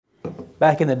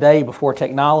Back in the day before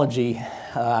technology,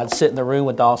 I'd sit in the room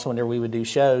with Dawson whenever we would do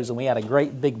shows, and we had a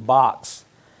great big box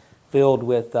filled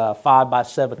with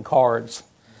 5x7 cards.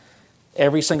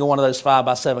 Every single one of those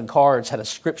 5x7 cards had a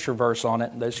scripture verse on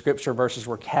it, and those scripture verses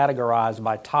were categorized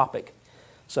by topic.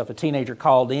 So if a teenager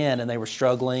called in and they were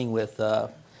struggling with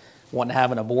wanting to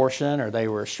have an abortion, or they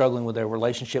were struggling with their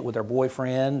relationship with their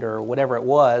boyfriend, or whatever it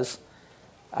was,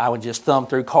 I would just thumb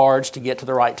through cards to get to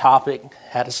the right topic,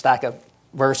 had a stack of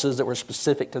verses that were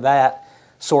specific to that,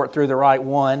 sort through the right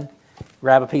one,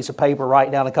 grab a piece of paper, write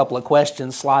down a couple of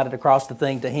questions, slide it across the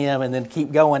thing to him, and then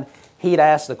keep going. He'd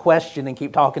ask the question and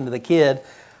keep talking to the kid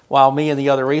while me and the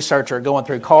other researcher are going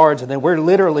through cards, and then we're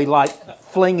literally like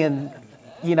flinging,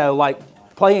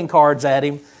 like playing cards at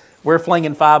him. We're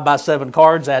flinging 5x7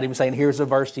 cards at him saying, here's a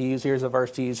verse to use, here's a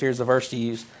verse to use, here's a verse to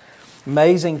use.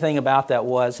 Amazing thing about that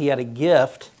was he had a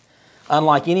gift,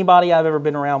 unlike anybody I've ever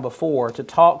been around before, to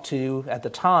talk to. At the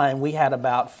time, we had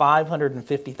about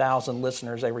 550,000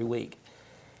 listeners every week.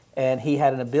 And he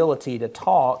had an ability to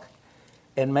talk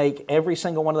and make every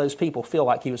single one of those people feel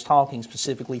like he was talking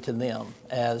specifically to them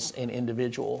as an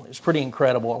individual. It's pretty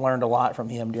incredible. I learned a lot from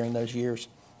him during those years.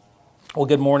 Well,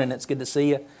 good morning. It's good to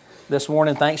see you this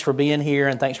morning. Thanks for being here,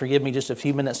 and thanks for giving me just a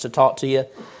few minutes to talk to you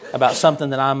about something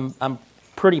that I'm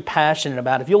pretty passionate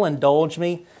about. If you'll indulge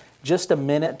me just a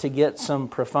minute to get some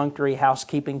perfunctory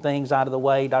housekeeping things out of the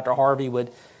way. Dr. Harvey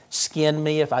would skin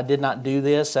me if I did not do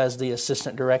this as the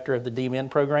assistant director of the D-Min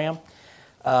program.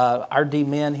 Our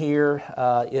D-Min here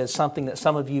is something that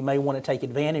some of you may want to take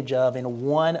advantage of in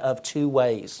one of two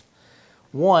ways.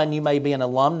 One, you may be an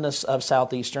alumnus of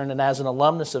Southeastern, and as an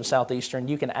alumnus of Southeastern,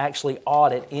 you can actually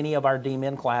audit any of our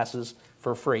D-Min classes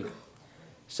for free.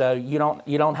 So you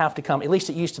don't have to come, at least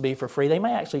it used to be for free. They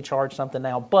may actually charge something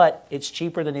now, but it's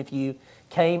cheaper than if you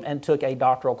came and took a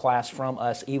doctoral class from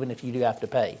us, even if you do have to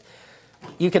pay.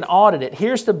 You can audit it.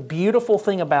 Here's the beautiful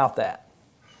thing about that.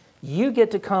 You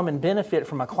get to come and benefit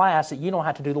from a class that you don't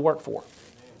have to do the work for.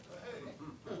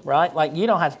 Right? Like, you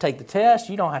don't have to take the test,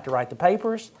 you don't have to write the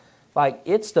papers. Like,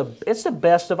 it's the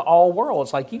best of all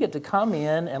worlds. Like, you get to come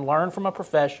in and learn from a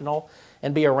professional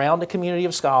and be around a community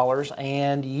of scholars,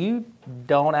 and you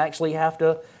don't actually have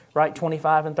to write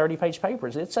 25 and 30-page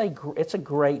papers. It's a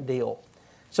great deal.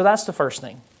 So that's the first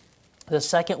thing. The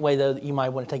second way, though, that you might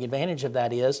want to take advantage of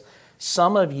that is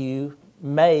some of you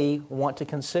may want to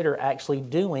consider actually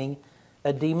doing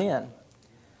a D-Min.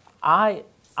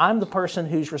 I'm the person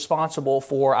who's responsible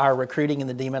for our recruiting in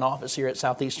the D-Min office here at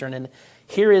Southeastern, and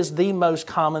here is the most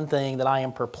common thing that I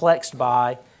am perplexed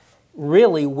by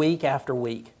really week after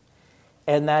week.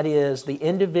 And that is the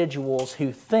individuals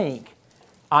who think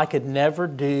I could never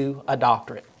do a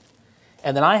doctorate.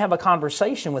 And then I have a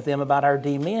conversation with them about our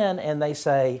D-Min, and they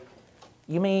say,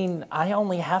 you mean I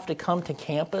only have to come to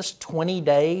campus 20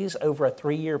 days over a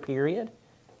 3-year period?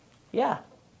 Yeah,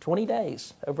 20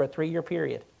 days over a 3-year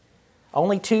period.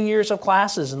 Only 2 years of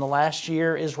classes, and the last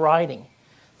year is writing.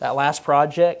 That last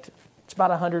project, it's about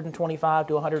 125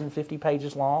 to 150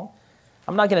 pages long.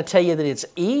 I'm not going to tell you that it's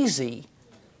easy,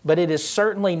 but it is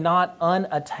certainly not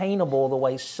unattainable the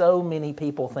way so many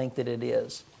people think that it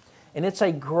is. And it's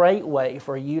a great way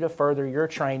for you to further your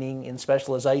training in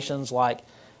specializations like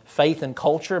faith and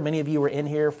culture. Many of you were in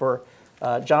here for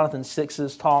Jonathan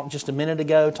Six's talk just a minute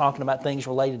ago, talking about things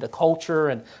related to culture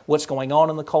and what's going on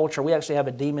in the culture. We actually have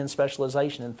a D-Min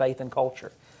specialization in faith and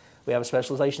culture. We have a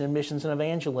specialization in missions and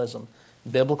evangelism,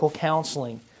 biblical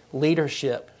counseling,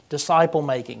 leadership, disciple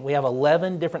making. We have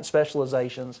 11 different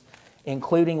specializations,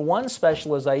 including one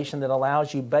specialization that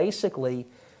allows you basically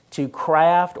to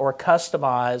craft or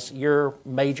customize your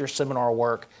major seminar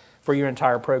work for your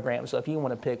entire program. So if you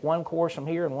want to pick one course from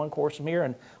here and one course from here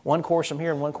and one course from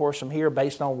here and one course from here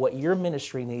based on what your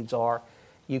ministry needs are,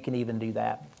 you can even do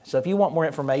that. So if you want more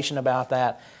information about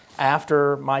that,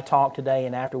 after my talk today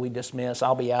and after we dismiss,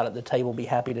 I'll be out at the table, be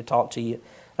happy to talk to you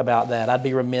about that. I'd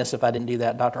be remiss if I didn't do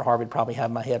that. Dr. Harvey would probably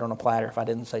have my head on a platter if I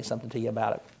didn't say something to you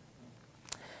about it.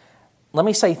 Let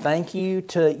me say thank you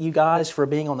to you guys for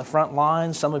being on the front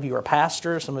lines. Some of you are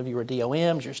pastors, some of you are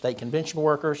DOMs, you're state convention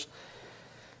workers.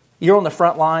 You're on the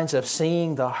front lines of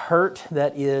seeing the hurt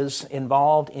that is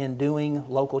involved in doing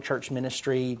local church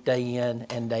ministry day in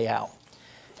and day out.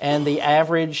 And the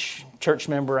average church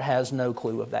member has no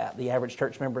clue of that. The average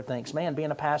church member thinks, man,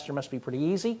 being a pastor must be pretty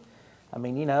easy. I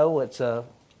mean, it's a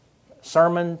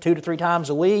sermon 2 to 3 times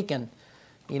a week and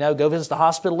go visit the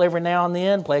hospital every now and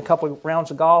then, play a couple of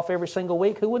rounds of golf every single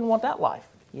week. Who wouldn't want that life?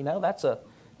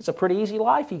 It's a pretty easy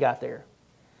life you got there.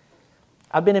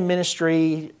 I've been in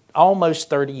ministry almost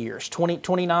 30 years,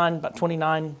 about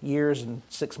 29 years and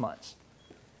 6 months.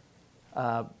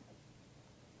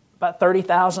 about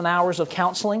 30,000 hours of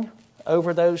counseling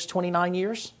over those 29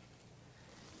 years.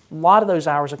 A lot of those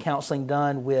hours of counseling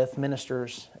done with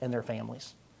ministers and their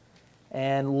families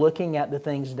and looking at the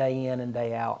things day in and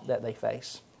day out that they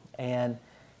face. And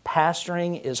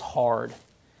pastoring is hard.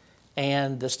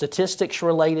 And the statistics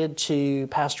related to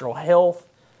pastoral health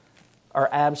are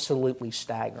absolutely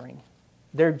staggering.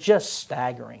 They're just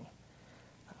staggering.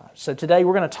 So today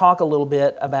we're going to talk a little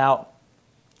bit about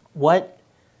what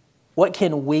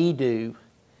can we do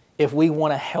if we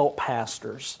want to help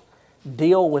pastors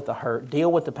deal with the hurt,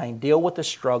 deal with the pain, deal with the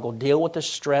struggle, deal with the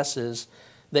stresses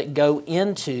that go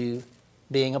into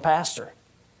being a pastor.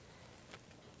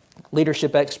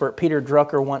 Leadership expert Peter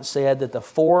Drucker once said that the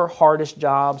 4 hardest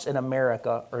jobs in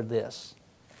America are this: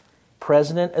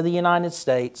 President of the United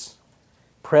States,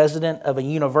 President of a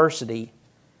university,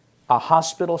 a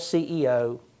hospital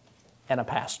CEO, and a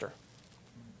pastor.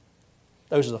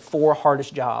 Those are the 4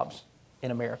 hardest jobs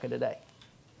in America today.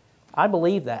 I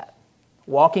believe that.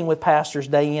 Walking with pastors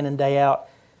day in and day out,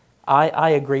 I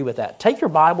agree with that. Take your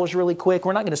Bibles really quick.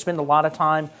 We're not going to spend a lot of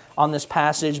time on this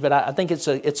passage, but I think it's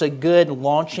a good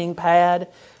launching pad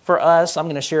for us. I'm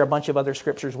going to share a bunch of other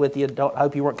scriptures with you. I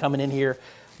hope you weren't coming in here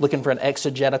looking for an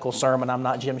exegetical sermon. I'm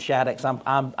not Jim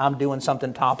Shaddix. I'm doing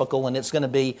something topical, and it's going to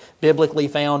be biblically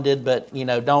founded, but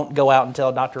don't go out and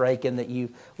tell Dr. Aiken that you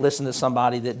listened to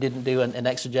somebody that didn't do an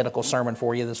exegetical sermon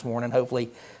for you this morning.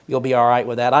 Hopefully you'll be all right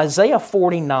with that. Isaiah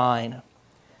 49.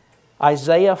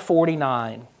 Isaiah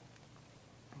 49.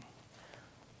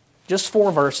 Just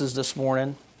 4 verses this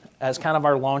morning as kind of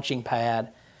our launching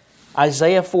pad.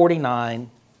 Isaiah 49.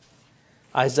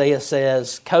 Isaiah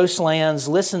says, "Coastlands,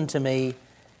 listen to me.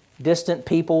 Distant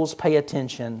peoples, pay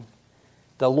attention.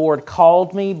 The Lord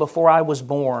called me before I was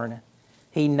born.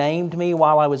 He named me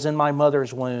while I was in my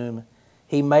mother's womb.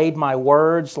 He made my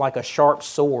words like a sharp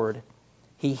sword.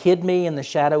 He hid me in the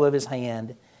shadow of His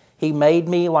hand. He made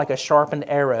me like a sharpened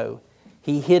arrow.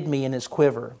 He hid me in His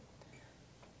quiver.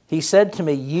 He said to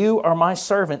me, 'You are my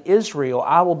servant Israel.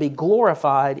 I will be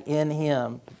glorified in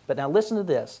him.'" But now listen to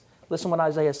this. Listen what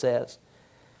Isaiah says.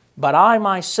 "But I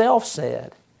myself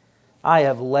said, I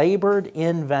have labored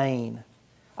in vain.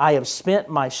 I have spent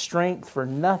my strength for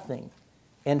nothing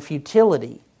and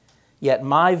futility. Yet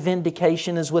my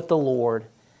vindication is with the Lord,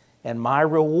 and my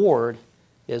reward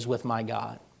is with my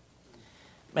God."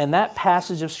 And that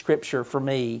passage of Scripture for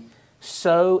me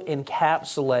so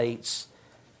encapsulates,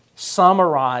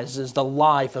 summarizes the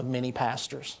life of many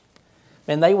pastors.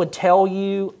 And they would tell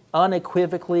you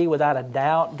unequivocally, without a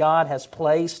doubt, God has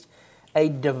placed a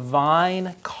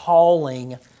divine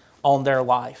calling on their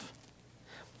life.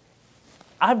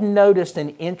 I've noticed an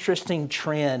interesting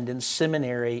trend in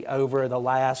seminary over the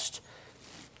last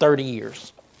 30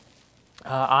 years.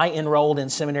 I enrolled in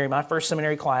seminary, my first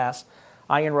seminary class,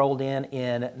 I enrolled in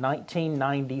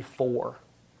 1994.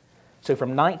 So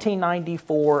from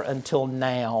 1994 until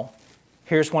now,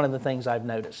 here's one of the things I've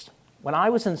noticed. When I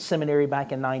was in seminary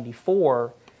back in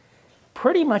 94,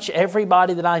 pretty much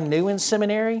everybody that I knew in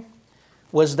seminary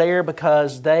was there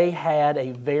because they had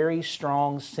a very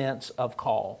strong sense of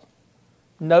call.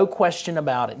 No question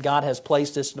about it. God has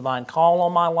placed this divine call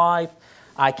on my life.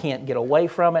 I can't get away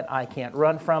from it. I can't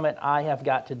run from it. I have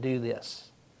got to do this.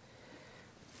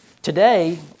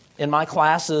 Today, in my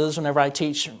classes, whenever I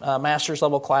teach master's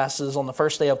level classes on the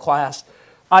first day of class,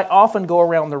 I often go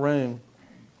around the room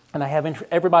and I have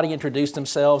everybody introduce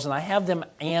themselves and I have them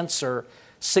answer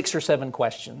 6 or 7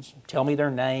 questions. Tell me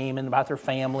their name and about their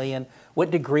family and what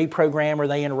degree program are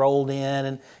they enrolled in,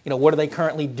 and what are they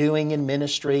currently doing in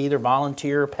ministry, either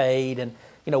volunteer or paid, and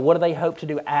what do they hope to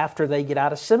do after they get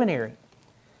out of seminary.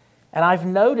 And I've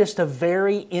noticed a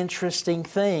very interesting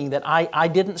thing that I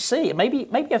didn't see. Maybe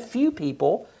a few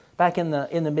people back in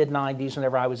the mid-90s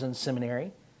whenever I was in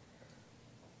seminary.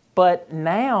 But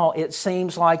now it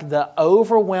seems like the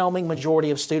overwhelming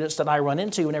majority of students that I run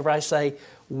into, whenever I say,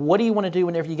 what do you want to do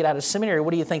whenever you get out of seminary?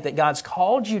 What do you think that God's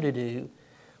called you to do?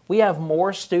 We have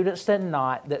more students than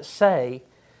not that say,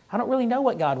 I don't really know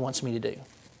what God wants me to do.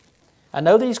 I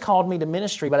know that He's called me to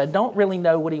ministry, but I don't really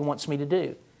know what He wants me to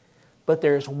do. But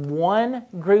there's one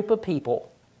group of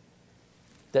people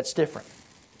that's different,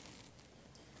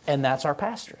 and that's our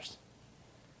pastors.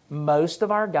 Most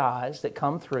of our guys that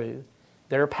come through,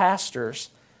 they're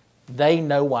pastors, they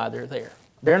know why they're there.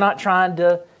 They're not trying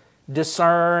to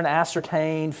discern,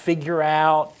 ascertain, figure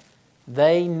out.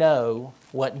 They know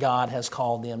what God has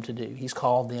called them to do. He's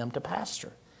called them to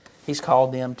pastor. He's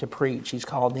called them to preach. He's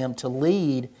called them to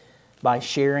lead by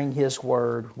sharing His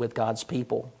word with God's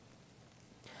people.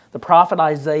 The prophet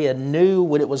Isaiah knew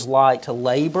what it was like to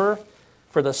labor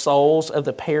for the souls of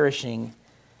the perishing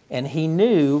And he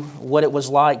knew what it was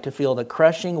like to feel the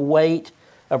crushing weight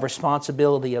of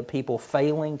responsibility of people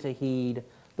failing to heed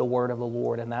the word of the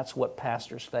Lord. And that's what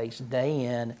pastors face day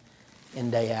in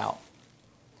and day out.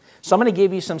 So I'm going to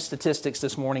give you some statistics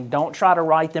this morning. Don't try to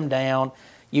write them down.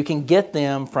 You can get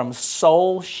them from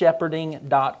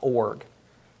soulshepherding.org.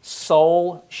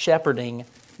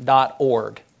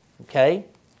 Soulshepherding.org. Okay?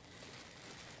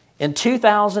 In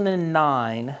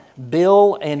 2009,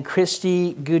 Bill and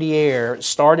Christy Gutierrez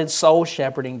started Soul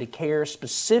Shepherding to care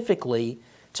specifically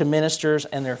to ministers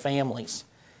and their families.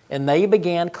 And they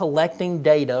began collecting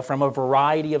data from a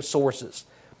variety of sources.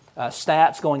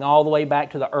 Stats going all the way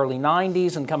back to the early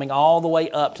 90s and coming all the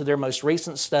way up to their most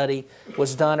recent study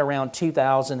was done around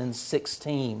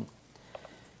 2016.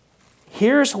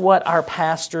 Here's what our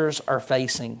pastors are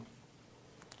facing.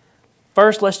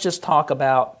 First, let's just talk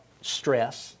about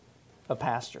stress of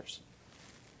pastors.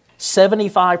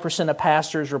 75% of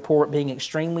pastors report being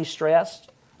extremely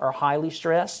stressed or highly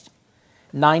stressed.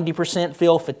 90%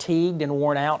 feel fatigued and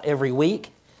worn out every week.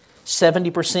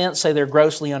 70% say they're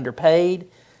grossly underpaid.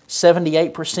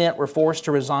 78% were forced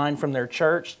to resign from their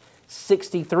church.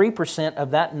 63%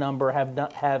 of that number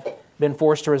have been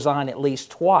forced to resign at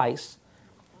least twice,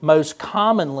 most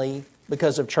commonly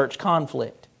because of church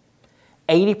conflict.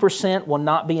 80% will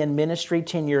not be in ministry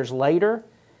 10 years later,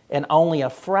 and only a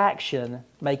fraction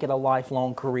make it a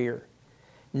lifelong career.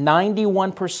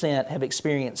 91% have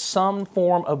experienced some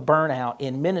form of burnout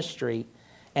in ministry,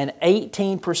 and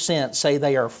 18% say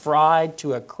they are fried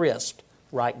to a crisp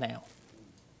right now.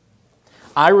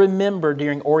 I remember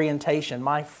during orientation,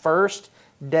 my first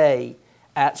day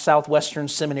at Southwestern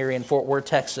Seminary in Fort Worth,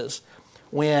 Texas,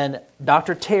 when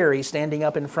Dr. Terry, standing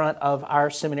up in front of our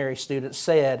seminary students,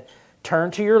 said,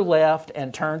 "Turn to your left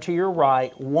and turn to your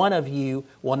right. One of you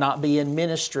will not be in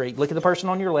ministry." Look at the person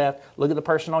on your left, look at the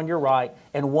person on your right,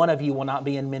 and one of you will not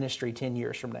be in ministry 10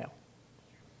 years from now.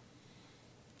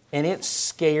 And it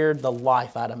scared the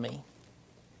life out of me.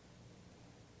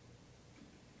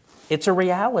 It's a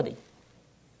reality.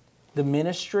 The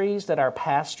ministries that our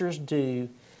pastors do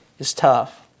is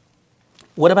tough.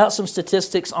 What about some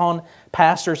statistics on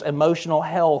pastors' emotional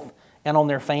health and on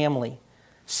their family?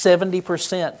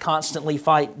 70% constantly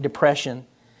fight depression.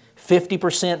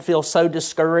 50% feel so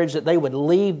discouraged that they would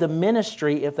leave the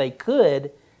ministry if they could,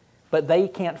 but they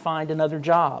can't find another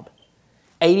job.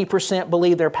 80%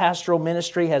 believe their pastoral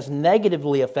ministry has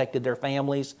negatively affected their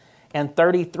families, and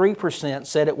 33%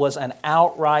 said it was an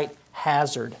outright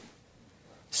hazard.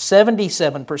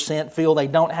 77% feel they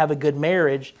don't have a good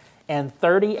marriage, and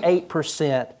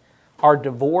 38% are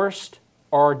divorced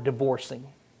or divorcing.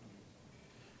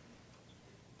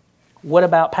 What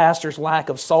about pastors' lack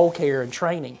of soul care and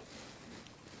training?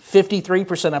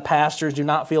 53% of pastors do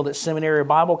not feel that seminary or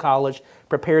Bible college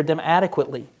prepared them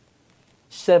adequately.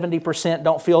 70%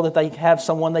 don't feel that they have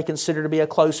someone they consider to be a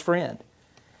close friend.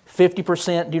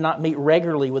 50% do not meet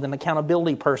regularly with an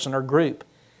accountability person or group.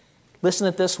 Listen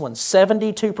to this one.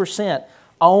 72%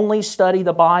 only study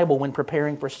the Bible when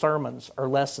preparing for sermons or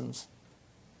lessons.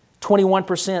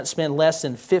 21% spend less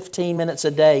than 15 minutes a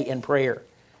day in prayer.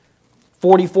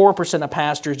 44% of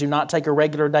pastors do not take a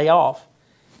regular day off.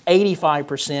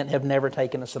 85% have never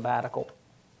taken a sabbatical.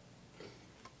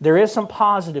 There is some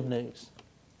positive news.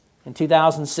 In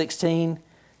 2016,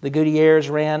 the Gutierrez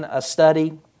ran a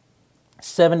study.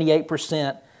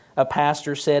 78% of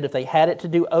pastors said if they had it to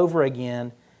do over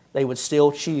again, they would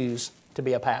still choose to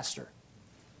be a pastor.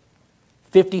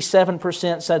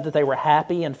 57% said that they were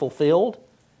happy and fulfilled.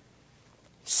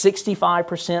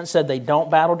 65% said they don't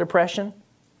battle depression.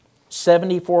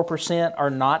 74% are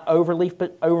not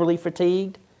overly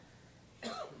fatigued.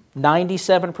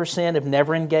 97% have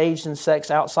never engaged in sex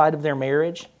outside of their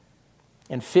marriage.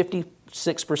 And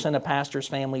 56% of pastors'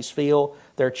 families feel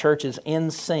their church is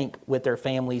in sync with their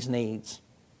family's needs.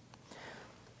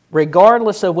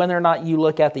 Regardless of whether or not you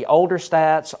look at the older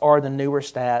stats or the newer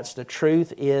stats, the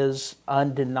truth is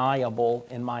undeniable,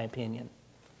 in my opinion.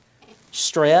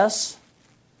 Stress,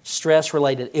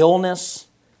 stress-related illness,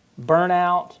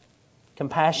 burnout,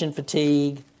 compassion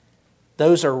fatigue,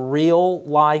 those are real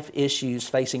life issues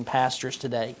facing pastors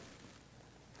today.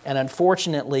 And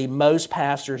unfortunately, most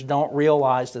pastors don't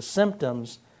realize the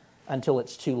symptoms until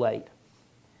it's too late.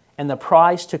 And the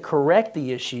price to correct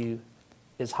the issue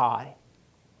is high.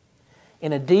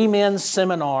 In a D-Men's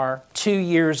seminar 2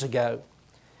 years ago,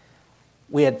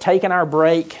 we had taken our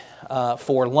break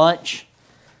for lunch.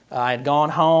 I had gone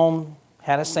home,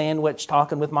 had a sandwich,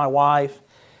 talking with my wife.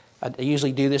 I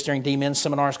usually do this during D-Men's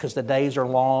seminars because the days are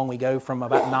long. We go from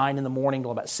about 9 in the morning till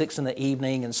about 6 in the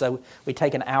evening, and so we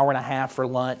take an hour and a half for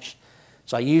lunch.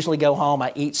 So I usually go home,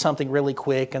 I eat something really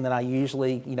quick, and then I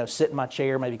usually, sit in my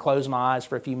chair, maybe close my eyes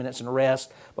for a few minutes and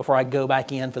rest before I go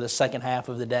back in for the second half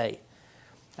of the day.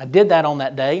 I did that on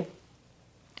that day,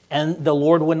 and the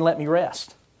Lord wouldn't let me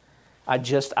rest.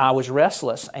 I was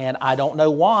restless, and I don't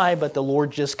know why, but the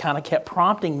Lord just kind of kept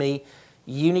prompting me,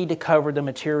 you need to cover the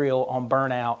material on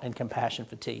burnout and compassion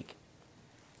fatigue.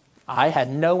 I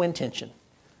had no intention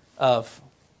of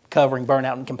covering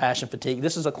burnout and compassion fatigue.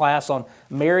 This is a class on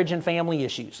marriage and family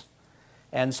issues.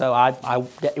 And so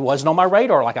it wasn't on my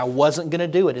radar, like I wasn't going to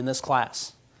do it in this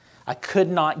class. I could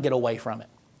not get away from it.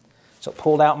 So I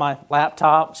pulled out my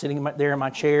laptop, sitting there in my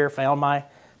chair, found my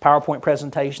PowerPoint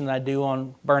presentation that I do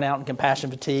on burnout and compassion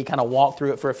fatigue, kind of walked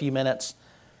through it for a few minutes,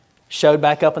 showed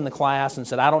back up in the class and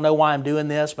said, I don't know why I'm doing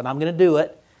this, but I'm going to do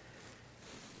it.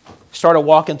 Started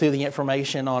walking through the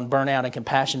information on burnout and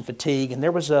compassion fatigue, and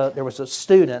there was a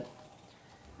student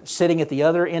sitting at the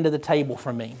other end of the table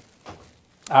from me.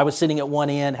 I was sitting at one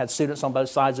end, had students on both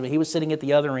sides of me. He was sitting at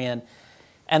the other end,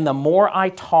 and the more I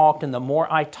talked and the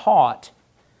more I taught,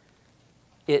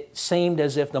 it seemed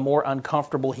as if the more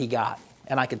uncomfortable he got,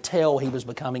 and I could tell he was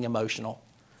becoming emotional.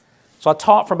 So I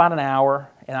taught for about an hour,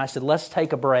 and I said, let's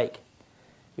take a break.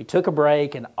 We took a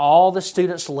break, and all the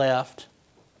students left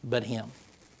but him.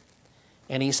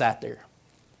 And he sat there.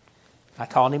 I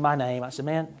called him by name. I said,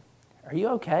 man, are you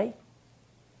okay?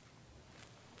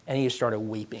 And he just started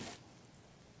weeping.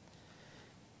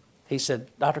 He said,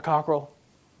 Dr. Cockrell,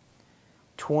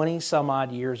 20 some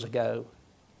odd years ago,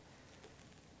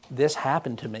 this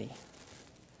happened to me.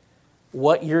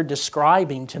 What you're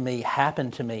describing to me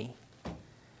happened to me.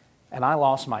 And I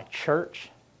lost my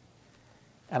church,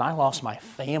 and I lost my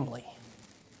family.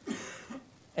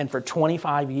 And for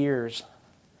 25 years,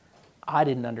 I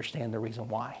didn't understand the reason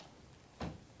why.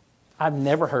 I've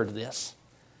never heard of this.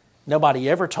 Nobody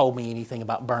ever told me anything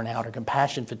about burnout or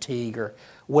compassion fatigue or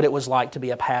what it was like to be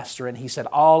a pastor. And he said,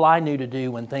 all I knew to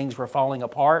do when things were falling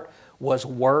apart was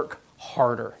work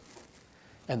harder.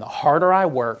 And the harder I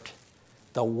worked,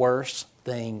 the worse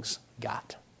things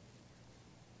got.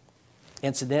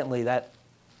 Incidentally, that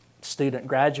student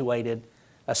graduated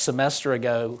a semester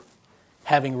ago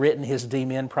having written his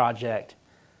DMin project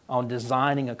on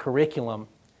designing a curriculum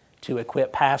to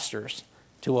equip pastors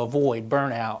to avoid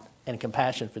burnout and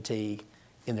compassion fatigue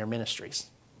in their ministries.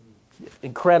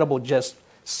 Incredible just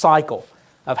cycle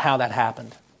of how that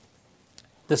happened.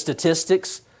 The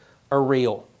statistics are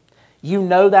real. You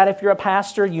know that if you're a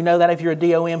pastor, you know that if you're a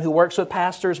DOM who works with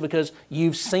pastors because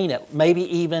you've seen it. Maybe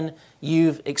even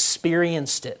you've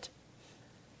experienced it.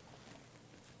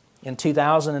 In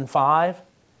 2005,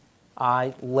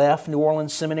 I left New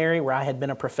Orleans Seminary, where I had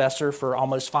been a professor for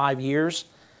almost 5 years.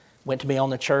 Went to be on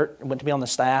the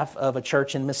staff of a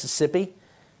church in Mississippi,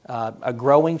 a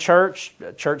growing church,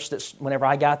 a church that whenever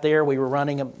I got there, we were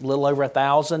running a little over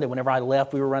 1,000, and whenever I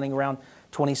left, we were running around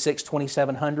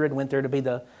 2,700. Went there to be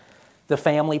the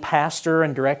family pastor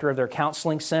and director of their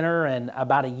counseling center, and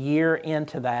about a year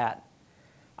into that,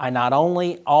 I not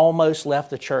only almost left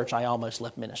the church, I almost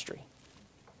left ministry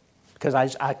because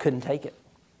I couldn't take it.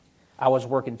 I was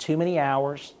working too many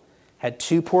hours, had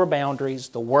too poor boundaries,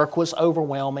 the work was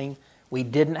overwhelming, we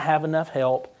didn't have enough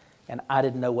help, and I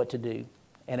didn't know what to do.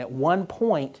 And at one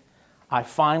point, I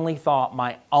finally thought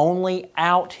my only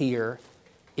out here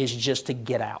is just to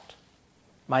get out.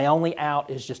 My only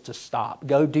out is just to stop.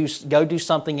 Go do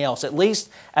something else. At least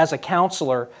as a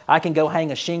counselor, I can go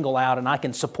hang a shingle out and I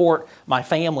can support my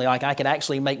family. Like I can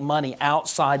actually make money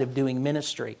outside of doing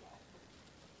ministry.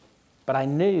 But I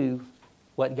knew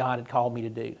what God had called me to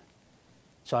do.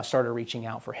 So I started reaching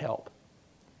out for help.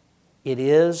 It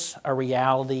is a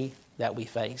reality that we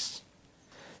face.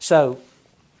 So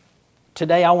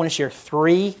today I want to share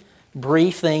 3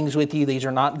 brief things with you. These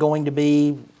are not going to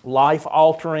be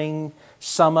life-altering.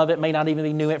 Some of it may not even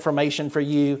be new information for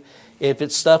you. If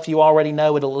it's stuff you already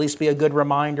know, it'll at least be a good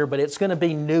reminder, but it's going to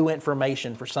be new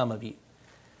information for some of you.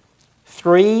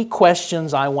 3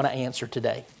 questions I want to answer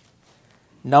today.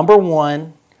 Number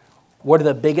 1, what are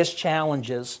the biggest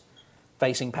challenges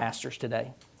facing pastors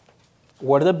today?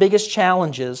 What are the biggest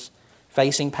challenges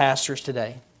facing pastors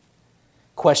today?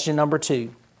 Question number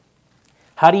 2,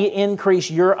 how do you increase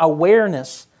your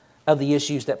awareness of the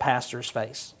issues that pastors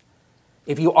face?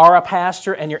 If you are a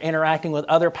pastor and you're interacting with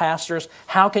other pastors,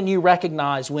 how can you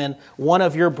recognize when one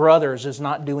of your brothers is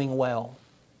not doing well?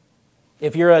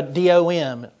 If you're a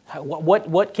DOM,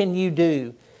 what can you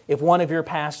do if one of your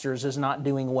pastors is not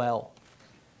doing well?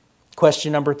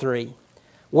 Question number 3,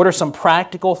 what are some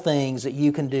practical things that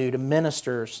you can do to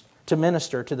minister to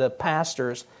the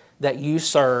pastors that you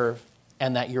serve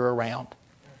and that you're around?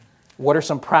 What are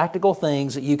some practical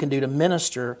things that you can do to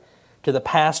minister to the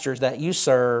pastors that you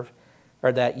serve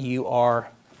or that you are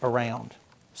around.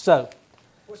 So,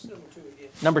 What's number 2 again?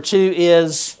 number 2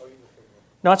 is,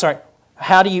 no, it's all right.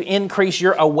 How do you increase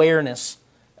your awareness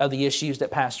of the issues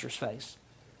that pastors face?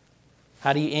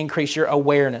 How do you increase your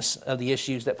awareness of the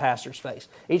issues that pastors face?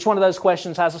 Each one of those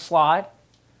questions has a slide.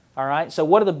 All right, so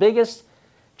what are the biggest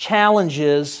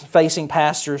challenges facing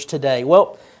pastors today?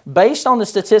 Well, based on the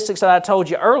statistics that I told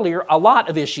you earlier, a lot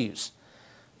of issues.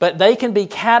 But they can be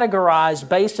categorized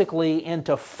basically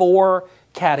into 4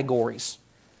 categories.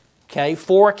 Okay,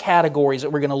 4 categories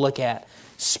that we're going to look at.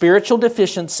 Spiritual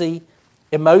deficiency,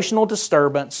 emotional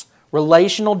disturbance,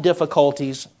 relational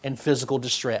difficulties, and physical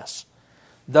distress.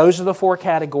 Those are the 4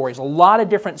 categories. A lot of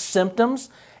different symptoms,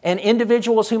 and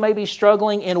individuals who may be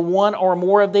struggling in one or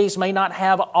more of these may not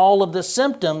have all of the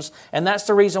symptoms, and that's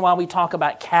the reason why we talk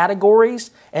about categories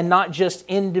and not just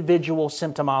individual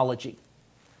symptomology.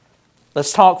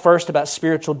 Let's talk first about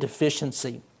spiritual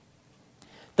deficiency.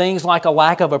 Things like a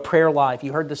lack of a prayer life,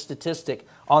 you heard the statistic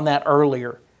on that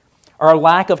earlier, or a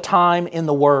lack of time in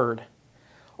the Word,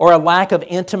 or a lack of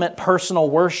intimate personal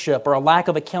worship, or a lack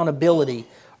of accountability,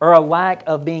 or a lack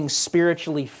of being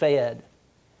spiritually fed.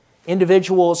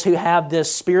 Individuals who have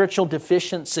this spiritual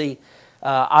deficiency,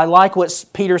 I like what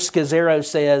Peter Scazzero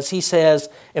says. He says,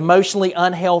 emotionally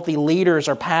unhealthy leaders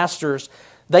or pastors,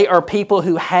 they are people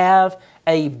who have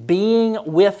a being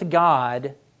with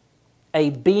God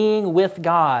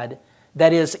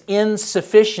that is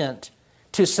insufficient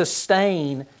to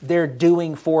sustain their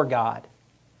doing for God.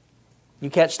 You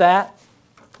catch that?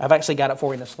 I've actually got it for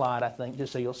you in the slide, I think,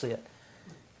 just so you'll see it.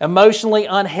 Emotionally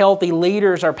unhealthy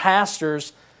leaders or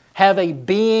pastors have a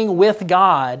being with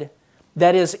God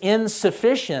that is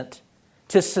insufficient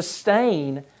to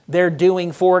sustain their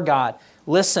doing for God.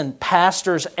 Listen,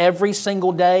 pastors every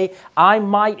single day, I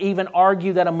might even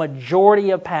argue that a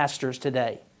majority of pastors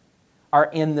today are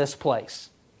in this place.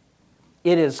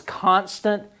 It is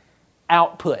constant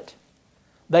output.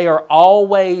 They are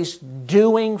always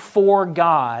doing for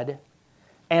God,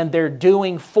 and their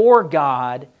doing for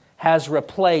God has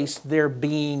replaced their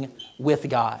being with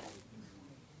God.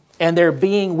 And their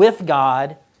being with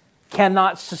God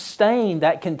cannot sustain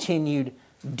that continued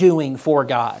doing for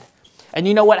God. And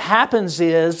you know what happens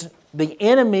is the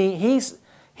enemy,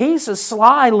 he's a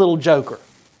sly little joker,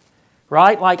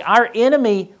 right? Like our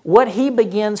enemy, what he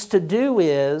begins to do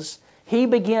is he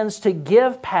begins to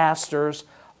give pastors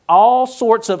all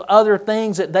sorts of other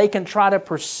things that they can try to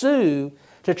pursue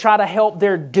to try to help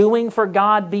their doing for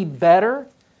God be better.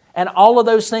 And all of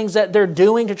those things that they're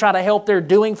doing to try to help their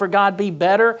doing for God be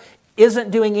better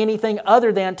isn't doing anything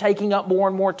other than taking up more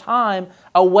and more time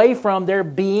away from their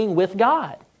being with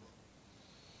God.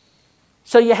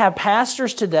 So you have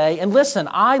pastors today, and listen,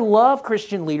 I love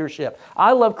Christian leadership.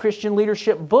 I love Christian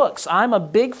leadership books. I'm a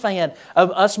big fan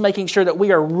of us making sure that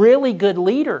we are really good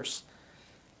leaders.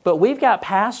 But we've got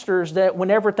pastors that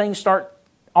whenever things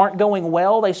aren't going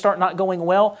well, they start not going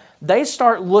well, they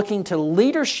start looking to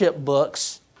leadership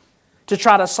books to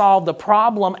try to solve the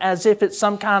problem as if it's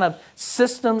some kind of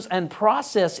systems and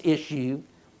process issue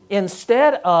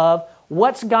instead of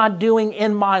what's God doing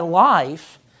in my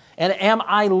life, and am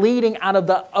I leading out of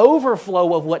the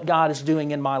overflow of what God is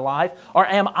doing in my life, or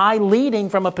am I leading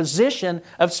from a position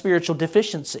of spiritual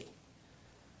deficiency?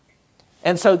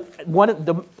 And so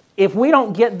if we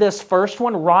don't get this first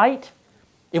one right,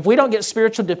 if we don't get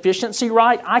spiritual deficiency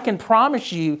right, I can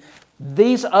promise you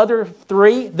these other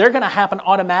 3, they're going to happen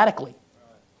automatically.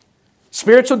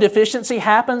 Spiritual deficiency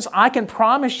happens, I can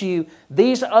promise you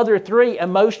these other 3,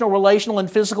 emotional, relational,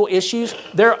 and physical issues,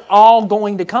 they're all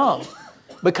going to come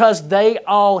because they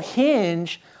all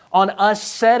hinge on us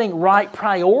setting right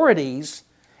priorities,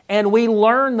 and we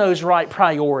learn those right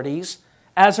priorities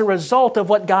as a result of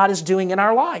what God is doing in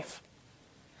our life.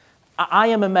 I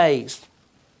am amazed.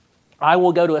 I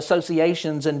will go to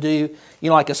associations and do,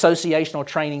 like associational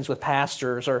trainings with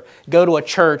pastors, or go to a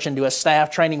church and do a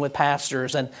staff training with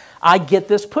pastors. And I get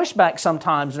this pushback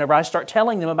sometimes whenever I start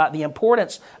telling them about the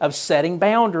importance of setting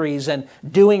boundaries and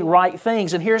doing right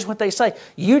things. And here's what they say: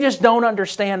 you just don't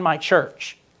understand my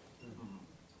church.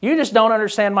 You just don't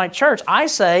understand my church. I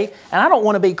say, and I don't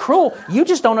want to be cruel, you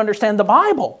just don't understand the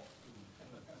Bible.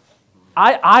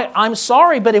 I'm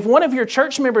sorry, but if one of your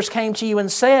church members came to you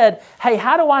and said, hey,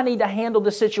 how do I need to handle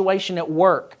the situation at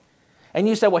work? And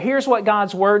you said, well, here's what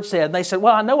God's Word said. And they said,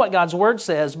 well, I know what God's Word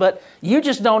says, but you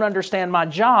just don't understand my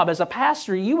job. As a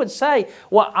pastor, you would say,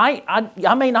 well,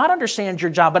 I may not understand your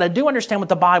job, but I do understand what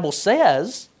the Bible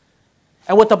says.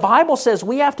 And what the Bible says,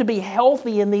 we have to be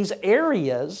healthy in these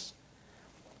areas.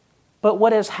 But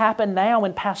what has happened now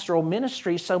in pastoral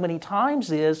ministry so many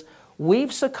times is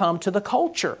we've succumbed to the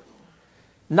culture.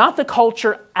 Not the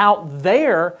culture out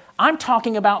there. I'm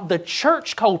talking about the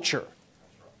church culture.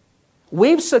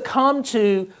 We've succumbed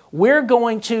to, we're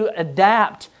going to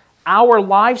adapt our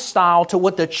lifestyle to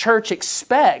what the church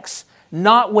expects,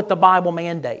 not what the Bible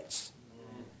mandates.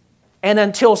 And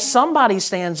until somebody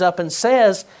stands up and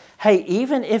says, hey,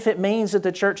 even if it means that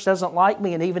the church doesn't like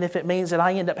me, and even if it means that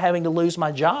I end up having to lose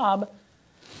my job,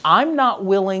 I'm not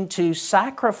willing to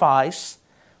sacrifice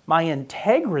my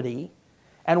integrity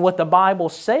and what the Bible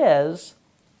says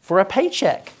for a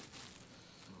paycheck.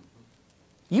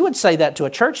 You would say that to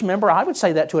a church member. I would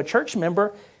say that to a church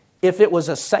member if it was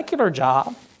a secular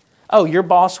job. Oh, your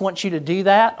boss wants you to do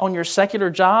that on your secular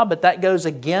job, but that goes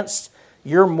against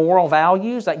your moral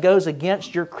values, that goes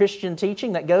against your Christian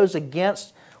teaching, that goes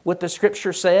against what the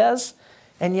Scripture says.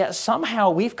 And yet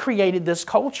somehow we've created this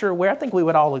culture where I think we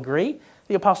would all agree.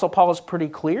 The Apostle Paul is pretty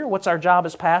clear. What's our job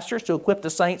as pastors? To equip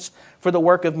the saints for the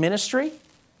work of ministry.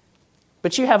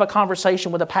 But you have a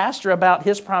conversation with a pastor about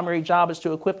his primary job is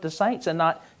to equip the saints and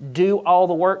not do all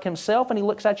the work himself, and he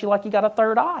looks at you like you got a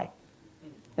third eye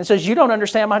and says, you don't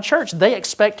understand my church. They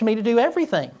expect me to do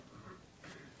everything.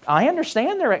 I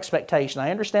understand their expectation. I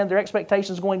understand their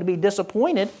expectation is going to be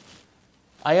disappointed.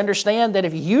 I understand that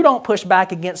if you don't push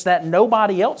back against that,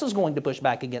 nobody else is going to push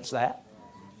back against that.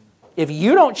 If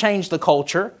you don't change the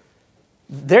culture,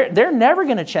 they're never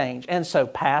going to change. And so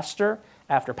pastor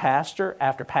after pastor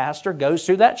after pastor goes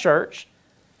through that church,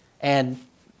 and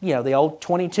the old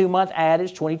 22-month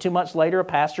adage, 22 months later a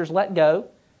pastor's let go,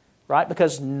 right?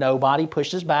 Because nobody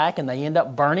pushes back and they end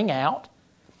up burning out,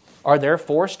 or they're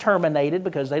forced terminated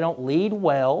because they don't lead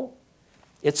well.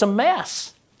 It's a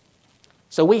mess.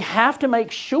 So we have to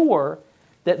make sure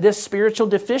that this spiritual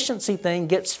deficiency thing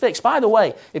gets fixed. By the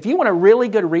way, if you want a really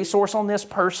good resource on this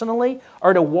personally,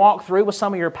 or to walk through with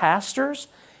some of your pastors,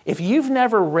 if you've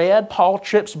never read Paul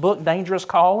Tripp's book, Dangerous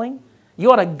Calling,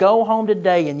 you ought to go home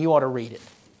today and you ought to read it.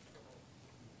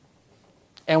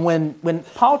 And when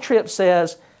Paul Tripp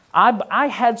says, I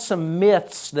had some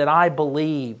myths that I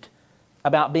believed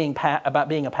about being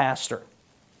a pastor.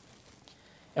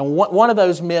 And one of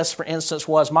those myths, for instance,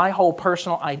 was my whole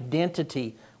personal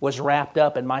identity was wrapped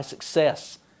up in my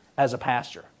success as a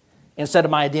pastor, instead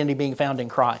of my identity being found in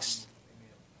Christ.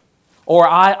 Or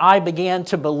I began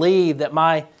to believe that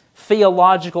my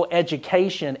theological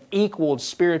education equaled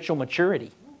spiritual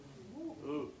maturity.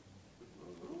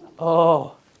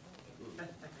 Oh.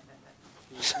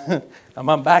 I'm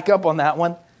going to back up on that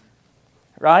one.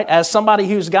 Right? As somebody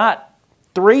who's got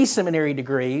 3 seminary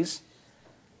degrees,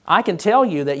 I can tell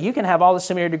you that you can have all the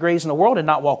seminary degrees in the world and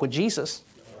not walk with Jesus.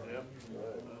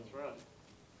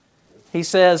 He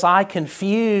says, I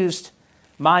confused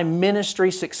my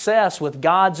ministry success with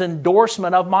God's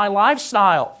endorsement of my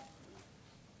lifestyle.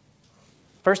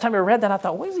 First time I read that, I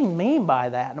thought, what does he mean by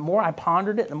that? And the more I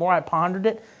pondered it, the more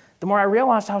I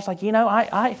realized, I was like,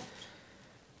 I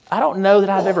don't know that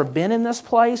I've ever been in this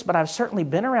place, but I've certainly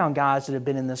been around guys that have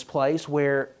been in this place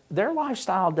where their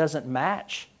lifestyle doesn't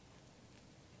match.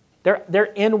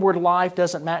 Their inward life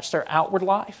doesn't match their outward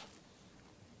life.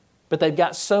 But they've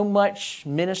got so much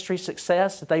ministry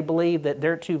success that they believe that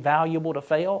they're too valuable to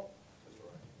fail.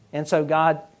 And so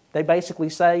they basically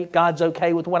say, God's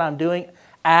okay with what I'm doing.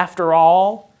 After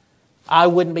all, I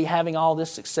wouldn't be having all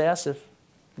this success if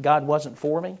God wasn't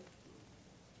for me.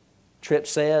 Tripp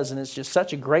says, and it's just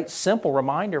such a great, simple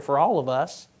reminder for all of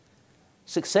us,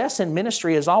 success in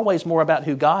ministry is always more about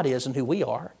who God is and who we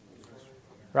are.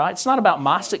 Right? It's not about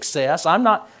my success. I'm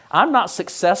not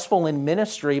successful in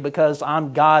ministry because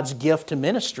I'm God's gift to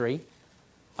ministry.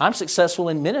 I'm successful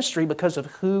in ministry because of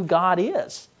who God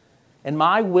is and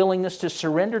my willingness to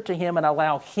surrender to Him and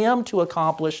allow Him to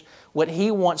accomplish what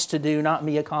He wants to do, not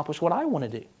me accomplish what I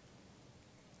want to do.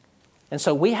 And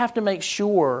so we have to make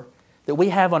sure that we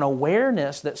have an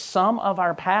awareness that some of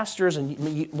our pastors,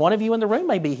 and one of you in the room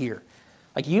may be here.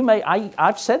 Like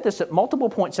I've said this at multiple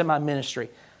points in my ministry.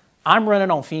 I'm running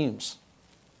on fumes.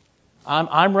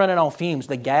 I'm running on fumes.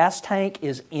 The gas tank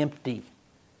is empty,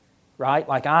 right?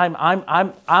 Like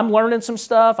I'm learning some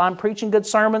stuff. I'm preaching good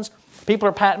sermons. People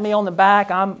are patting me on the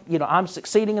back. I'm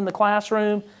succeeding in the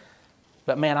classroom.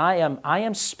 But man, I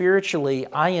am spiritually,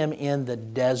 I am in the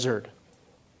desert.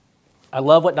 I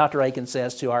love what Dr. Aiken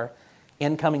says to our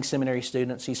incoming seminary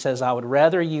students. He says, I would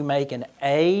rather you make an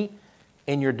A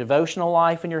in your devotional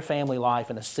life and your family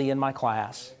life and a C in my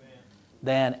class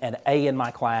than an A in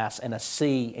my class and a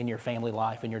C in your family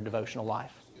life and your devotional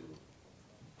life.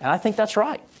 And I think that's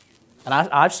right. And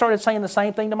I've started saying the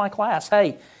same thing to my class.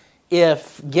 Hey,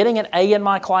 if getting an A in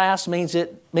my class means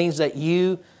that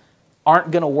you aren't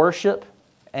going to worship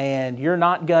and you're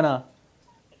not going to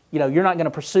you're not going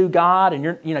to pursue God, and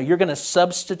you're going to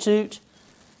substitute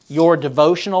your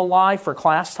devotional life for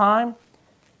class time.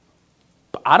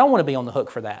 But I don't want to be on the hook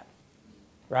for that,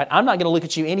 right? I'm not going to look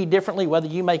at you any differently whether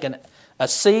you make a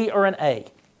C or an A,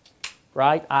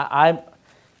 right?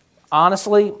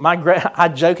 Honestly, I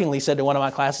jokingly said to one of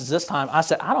my classes this time, I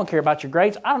said, I don't care about your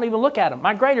grades. I don't even look at them.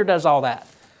 My grader does all that,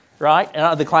 right?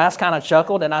 And the class kind of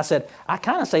chuckled, and I said, I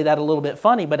kind of say that a little bit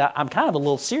funny, but I'm kind of a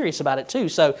little serious about it too.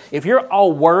 So if you're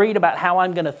all worried about how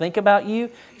I'm going to think about you,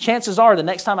 chances are the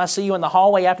next time I see you in the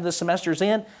hallway after the semester's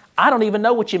in, I don't even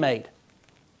know what you made,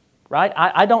 right?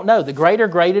 I don't know. The grader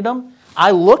graded them.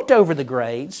 I looked over the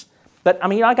grades, but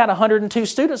I got 102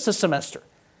 students this semester.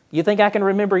 You think I can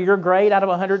remember your grade out of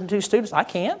 102 students? I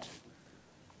can't.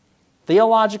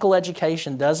 Theological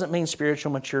education doesn't mean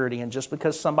spiritual maturity, and just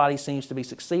because somebody seems to be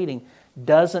succeeding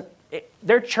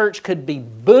their church could be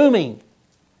booming.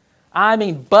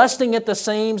 Busting at the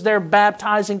seams. They're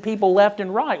baptizing people left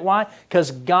and right. Why?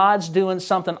 Because God's doing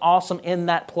something awesome in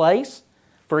that place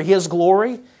for His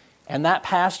glory, and that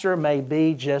pastor may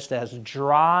be just as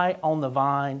dry on the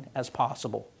vine as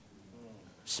possible.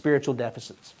 Spiritual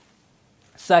deficits.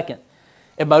 Second,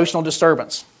 emotional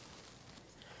disturbance.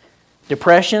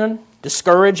 Depression,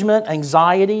 discouragement,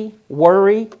 anxiety,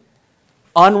 worry,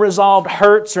 unresolved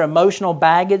hurts or emotional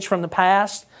baggage from the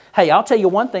past. Hey, I'll tell you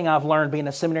one thing I've learned being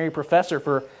a seminary professor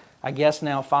for, I guess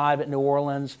now 5 at New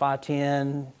Orleans, 5,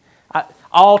 10.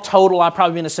 All total, I've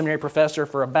probably been a seminary professor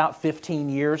for about 15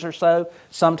 years or so.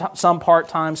 Some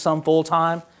part-time, some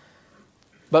full-time.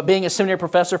 But being a seminary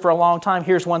professor for a long time,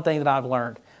 here's one thing that I've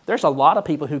learned. There's a lot of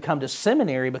people who come to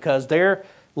seminary because they're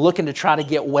looking to try to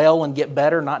get well and get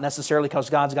better, not necessarily because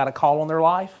God's got a call on their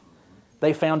life.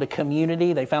 They found a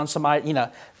community. They found somebody,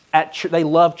 they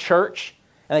love church.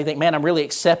 And they think, man, I'm really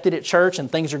accepted at church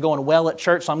and things are going well at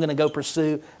church, so I'm going to go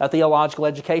pursue a theological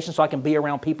education so I can be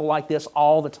around people like this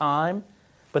all the time.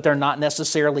 But they're not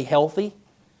necessarily healthy.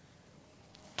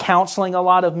 Counseling a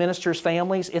lot of ministers'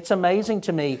 families, it's amazing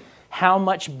to me how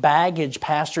much baggage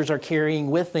pastors are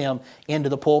carrying with them into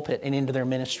the pulpit and into their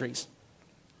ministries.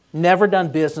 Never done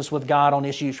business with God on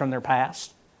issues from their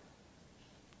past.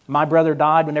 My brother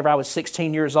died whenever I was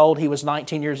 16 years old. He was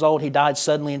 19 years old. He died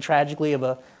suddenly and tragically of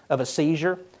a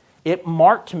seizure. It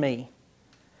marked me,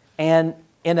 and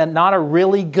in not a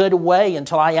really good way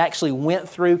until I actually went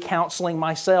through counseling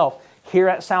myself. Here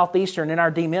at Southeastern in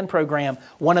our D-Min program,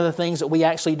 one of the things that we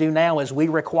actually do now is we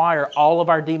require all of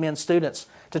our D-Min students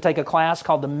to take a class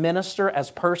called the Minister as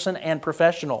Person and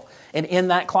Professional. And in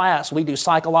that class, we do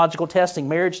psychological testing,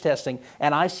 marriage testing,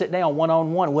 and I sit down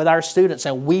one-on-one with our students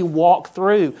and we walk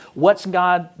through what's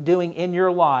God doing in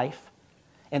your life,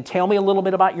 and tell me a little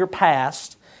bit about your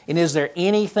past, and is there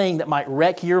anything that might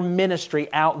wreck your ministry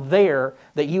out there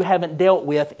that you haven't dealt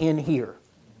with in here?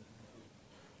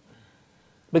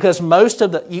 Because most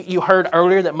of you heard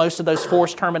earlier that most of those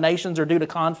forced terminations are due to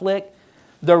conflict.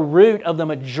 The root of the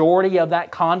majority of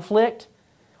that conflict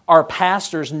are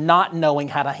pastors not knowing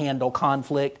how to handle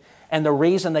conflict, and the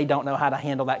reason they don't know how to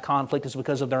handle that conflict is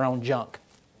because of their own junk.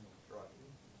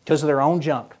 Because of their own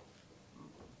junk.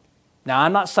 Now,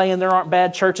 I'm not saying there aren't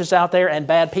bad churches out there and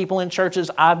bad people in churches.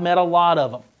 I've met a lot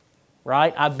of them,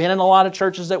 right? I've been in a lot of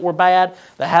churches that were bad,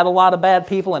 that had a lot of bad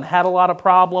people and had a lot of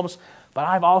problems, but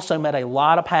I've also met a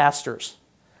lot of pastors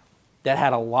that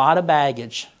had a lot of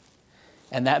baggage.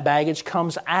 And that baggage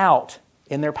comes out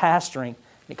in their pastoring,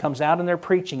 it comes out in their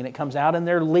preaching, and it comes out in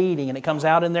their leading, and it comes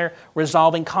out in their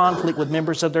resolving conflict with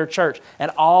members of their church. And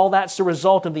all that's the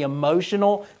result of the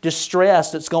emotional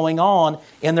distress that's going on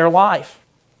in their life.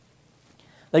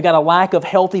 They've got a lack of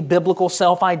healthy biblical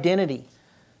self-identity.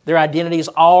 Their identity is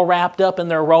all wrapped up in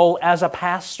their role as a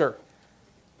pastor,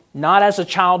 not as a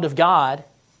child of God,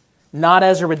 not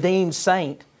as a redeemed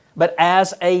saint, but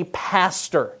as a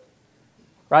pastor.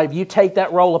 Right? If you take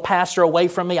that role of pastor away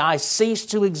from me, I cease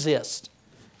to exist.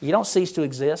 You don't cease to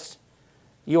exist.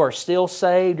 You are still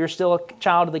saved. You're still a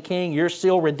child of the King. You're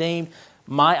still redeemed.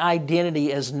 My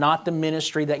identity is not the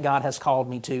ministry that God has called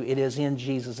me to. It is in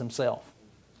Jesus Himself.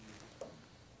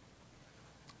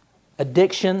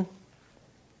 Addiction.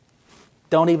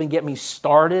 Don't even get me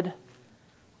started.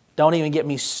 Don't even get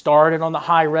me started on the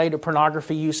high rate of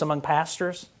pornography use among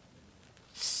pastors.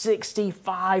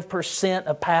 65%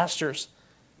 of pastors,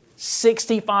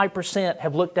 65%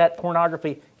 have looked at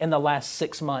pornography in the last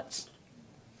 6 months.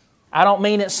 I don't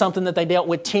mean it's something that they dealt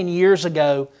with 10 years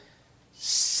ago.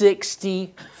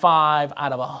 65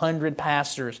 out of 100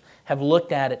 pastors have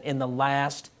looked at it in the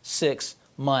last 6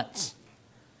 months.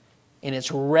 And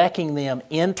it's wrecking them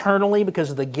internally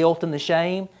because of the guilt and the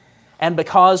shame. And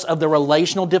because of the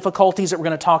relational difficulties that we're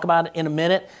going to talk about in a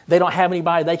minute, they don't have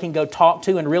anybody they can go talk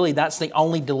to. And really, that's the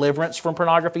only deliverance from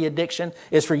pornography addiction,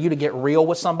 is for you to get real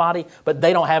with somebody. But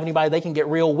they don't have anybody they can get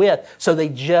real with. So they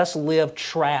just live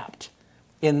trapped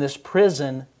in this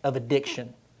prison of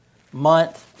addiction,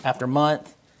 month after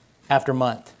month after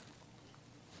month.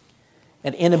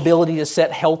 An inability to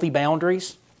set healthy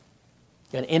boundaries.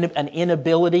 An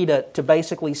inability to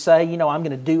basically say, you know, I'm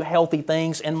going to do healthy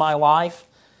things in my life.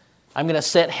 I'm going to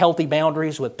set healthy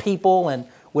boundaries with people and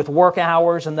with work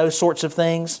hours and those sorts of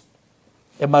things.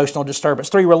 Emotional disturbance.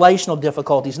 3, relational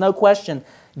difficulties. No question,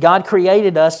 God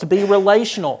created us to be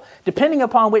relational. Depending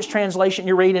upon which translation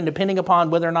you read and depending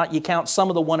upon whether or not you count some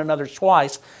of the one another's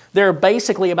twice, there are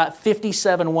basically about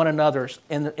 57 one another's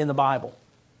in the Bible.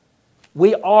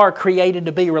 We are created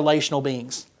to be relational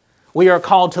beings. We are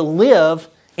called to live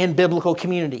in biblical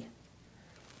community.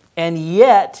 And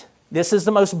yet, this is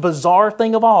the most bizarre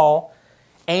thing of all,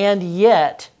 and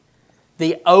yet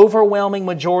the overwhelming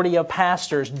majority of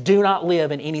pastors do not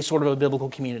live in any sort of a biblical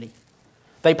community.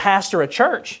 They pastor a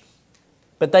church,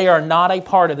 but they are not a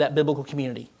part of that biblical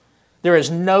community. There is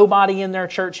nobody in their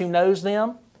church who knows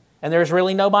them, and there's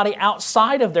really nobody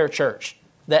outside of their church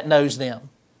that knows them.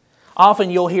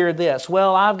 Often you'll hear this,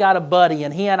 well, I've got a buddy,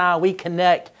 and he and I, we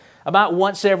connect about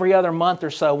once every other month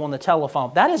or so on the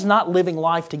telephone. That is not living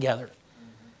life together.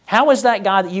 How is that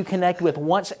guy that you connect with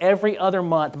once every other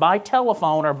month by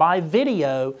telephone or by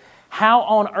video, how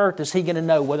on earth is he going to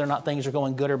know whether or not things are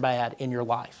going good or bad in your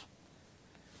life?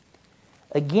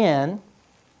 Again,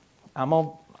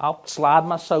 I'll slide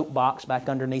my soapbox back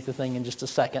underneath the thing in just a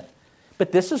second.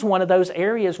 But this is one of those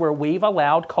areas where we've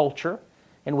allowed culture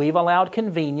and we've allowed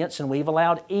convenience and we've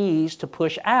allowed ease to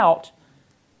push out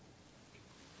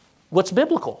what's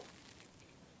biblical.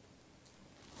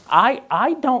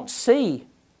 I don't see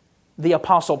the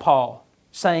Apostle Paul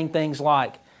saying things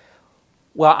like,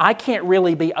 well, I can't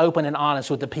really be open and honest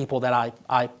with the people that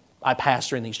I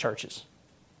pastor in these churches.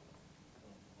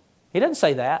 He doesn't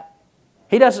say that.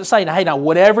 He doesn't say, hey, now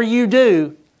whatever you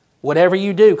do,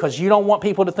 because you don't want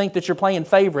people to think that you're playing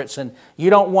favorites and you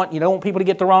don't want people to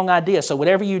get the wrong idea. So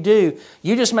whatever you do,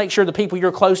 you just make sure the people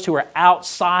you're close to are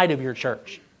outside of your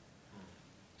church.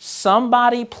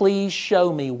 Somebody please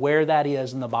show me where that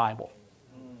is in the Bible.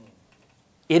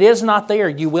 It is not there.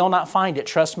 You will not find it.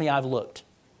 Trust me, I've looked.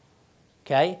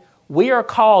 Okay? We are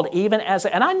called even as,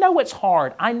 and I know it's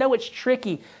hard. I know it's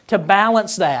tricky to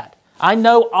balance that. I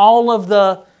know all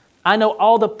the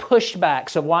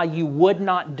pushbacks of why you would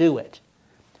not do it.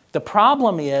 The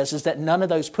problem is that none of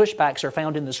those pushbacks are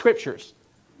found in the Scriptures.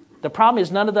 The problem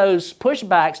is none of those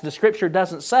pushbacks, the Scripture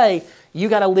doesn't say you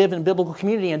got to live in biblical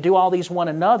community and do all these one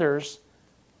another's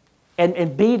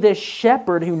and be this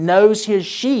shepherd who knows his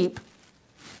sheep.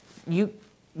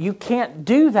 You can't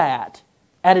do that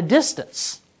at a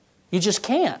distance. You just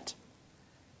can't.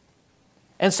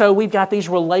 And so we've got these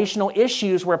relational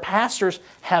issues where pastors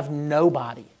have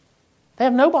nobody. They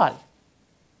have nobody.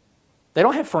 They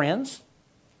don't have friends.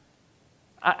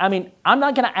 I mean, I'm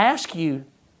not going to ask you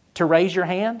to raise your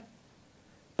hand,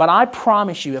 but I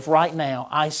promise you, if right now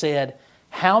I said,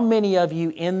 how many of you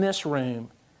in this room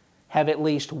have at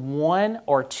least one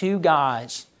or two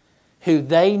guys who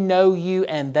they know you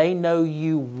and they know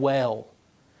you well,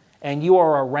 and you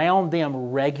are around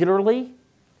them regularly,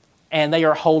 and they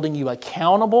are holding you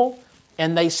accountable,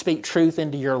 and they speak truth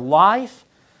into your life,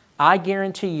 I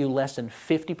guarantee you less than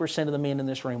 50% of the men in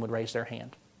this room would raise their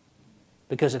hand.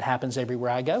 Because it happens everywhere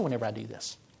I go whenever I do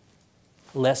this.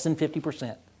 Less than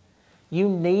 50%. You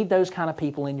need those kind of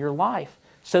people in your life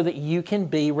so that you can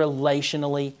be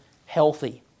relationally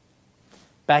healthy.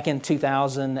 Back in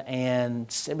 2000, and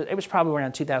it was probably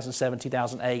around 2007,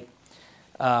 2008,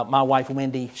 my wife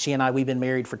Wendy, she and I, we've been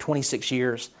married for 26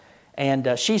 years.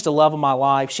 And she's the love of my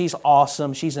life. She's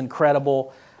awesome. She's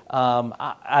incredible.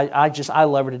 I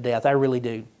love her to death. I really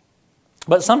do.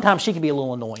 But sometimes she can be a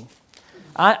little annoying.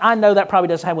 I know that probably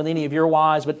doesn't happen with any of your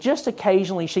wives, but just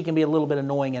occasionally she can be a little bit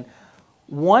annoying. And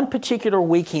one particular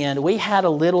weekend, we had a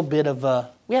little bit of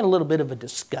a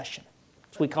discussion.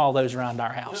 As we call those around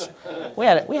our house. We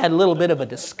had a little bit of a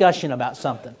discussion about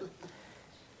something.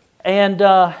 And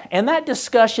that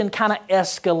discussion kind of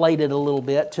escalated a little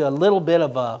bit to a little bit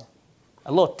of a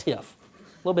little tiff.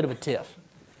 A little bit of a tiff.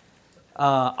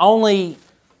 Only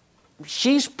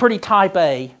she's pretty type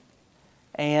A,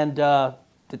 and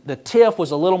the tiff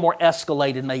was a little more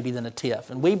escalated maybe than a tiff.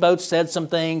 And we both said some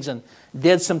things and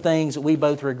did some things that we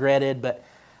both regretted, but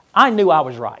I knew I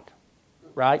was right.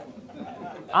 Right?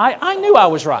 I knew I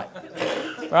was right.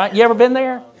 Right? You ever been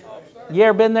there? You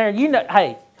ever been there? You know,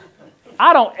 hey,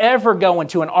 I don't ever go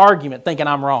into an argument thinking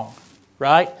I'm wrong.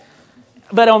 Right?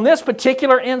 But on this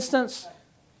particular instance,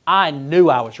 I knew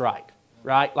I was right.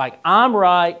 Like, I'm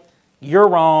right, you're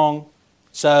wrong,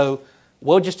 so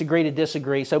we'll just agree to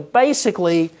disagree. So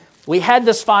basically, we had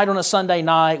this fight on a Sunday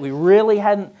night. We really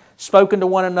hadn't spoken to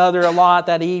one another a lot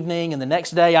that evening. And the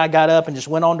next day I got up and just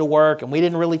went on to work, and we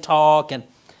didn't really talk.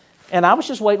 And I was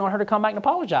just waiting on her to come back and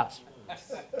apologize.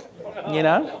 You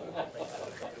know?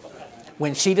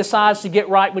 When she decides to get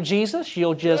right with Jesus,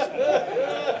 she'll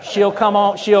come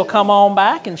on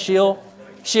back, and she'll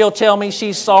tell me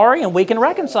she's sorry, and we can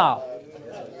reconcile.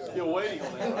 Still waiting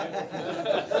on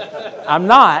that,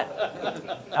 right?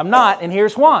 I'm not, and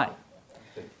here's why.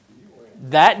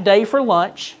 That day for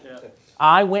lunch,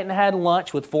 I went and had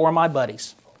lunch with 4 of my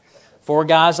buddies. 4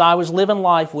 guys I was living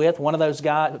life with. 3 of those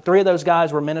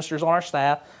guys were ministers on our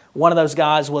staff. One of those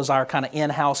guys was our kind of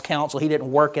in-house counsel. He didn't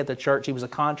work at the church. He was a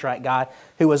contract guy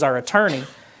who was our attorney.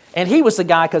 And he was the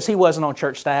guy, because he wasn't on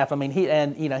church staff. I mean,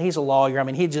 he's a lawyer. I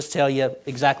mean, he'd just tell you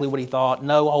exactly what he thought.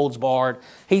 No holds barred.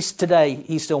 He's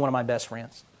still one of my best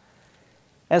friends.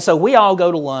 And so we all go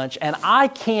to lunch, and I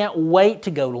can't wait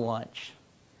to go to lunch,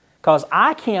 because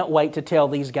I can't wait to tell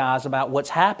these guys about what's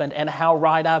happened and how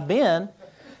right I've been,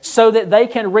 so that they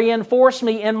can reinforce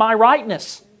me in my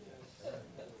rightness.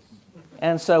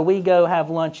 And so we go have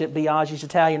lunch at Biaggi's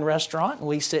Italian restaurant, and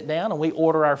we sit down and we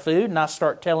order our food, and I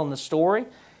start telling the story.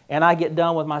 And I get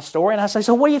done with my story, and I say,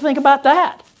 so what do you think about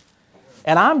that?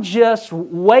 And I'm just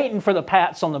waiting for the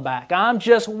pats on the back. I'm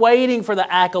just waiting for the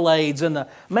accolades and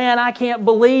man, I can't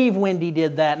believe Wendy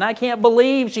did that, and I can't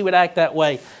believe she would act that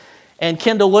way. And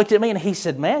Kendall looked at me, and he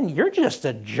said, man, you're just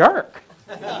a jerk.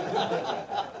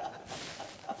 I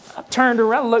turned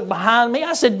around and looked behind me.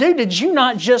 I said, dude, did you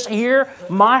not just hear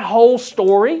my whole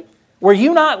story? Were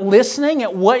you not listening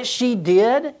at what she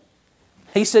did?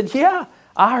 He said, yeah.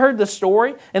 I heard the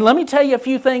story, and let me tell you a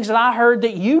few things that I heard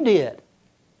that you did.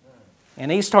 And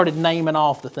he started naming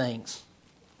off the things.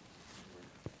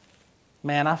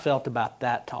 Man, I felt about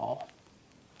that tall.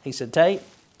 He said, Tate,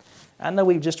 I know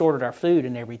we've just ordered our food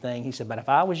and everything. He said, but if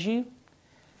I was you,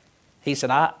 he said,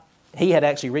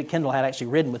 Kendall had actually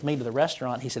ridden with me to the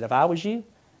restaurant. He said, if I was you,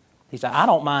 he said, I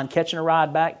don't mind catching a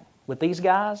ride back with these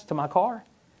guys to my car.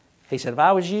 He said, if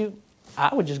I was you,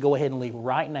 I would just go ahead and leave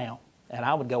right now. And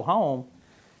I would go home,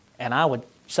 and I would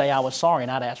say I was sorry,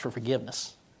 and I'd ask for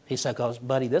forgiveness. He said, because,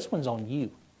 buddy, this one's on you.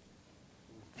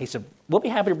 He said, we'll be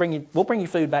happy to bring you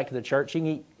food back to the church. You can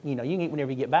eat, you can eat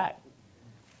whenever you get back.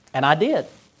 And I did.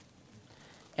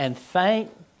 And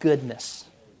thank goodness,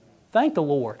 thank the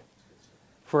Lord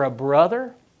for a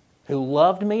brother who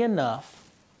loved me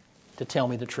enough to tell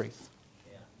me the truth.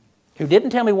 Who didn't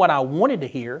tell me what I wanted to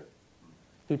hear,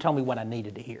 who told me what I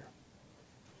needed to hear.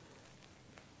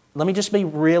 Let me just be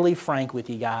really frank with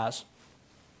you guys.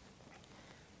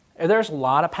 There's a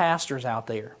lot of pastors out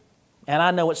there, and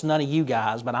I know it's none of you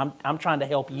guys, but I'm trying to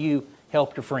help you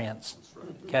help your friends,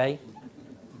 okay?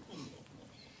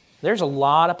 There's a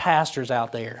lot of pastors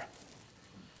out there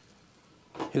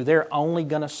who they're only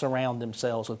going to surround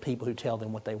themselves with people who tell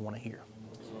them what they want to hear.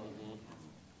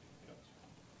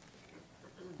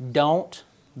 Don't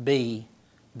be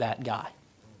that guy. I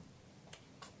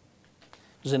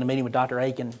was in a meeting with Dr.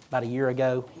 Aiken about a year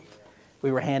ago.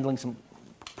 We were handling some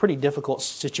pretty difficult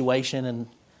situation, and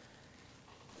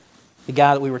the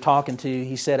guy that we were talking to,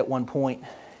 he said at one point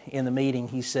in the meeting,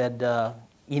 he said, well,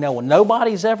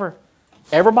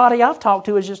 everybody I've talked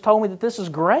to has just told me that this is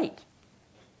great.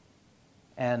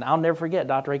 And I'll never forget,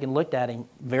 Dr. Aiken looked at him,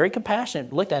 very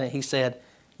compassionate, looked at him, he said,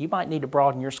 you might need to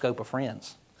broaden your scope of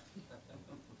friends.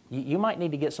 You might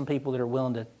need to get some people that are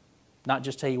willing to not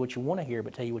just tell you what you want to hear,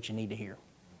 but tell you what you need to hear.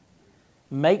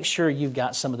 Make sure you've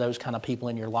got some of those kind of people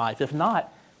in your life. If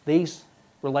not, these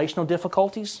relational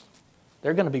difficulties,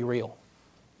 they're going to be real.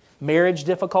 Marriage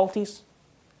difficulties,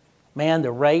 man,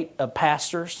 the rate of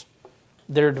pastors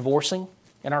that are divorcing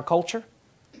in our culture,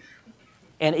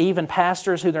 and even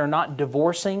pastors who they're not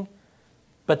divorcing,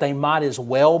 but they might as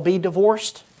well be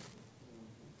divorced.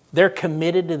 They're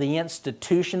committed to the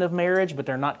institution of marriage, but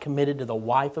they're not committed to the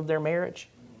wife of their marriage.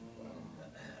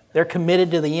 They're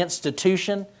committed to the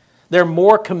institution. They're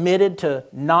more committed to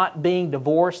not being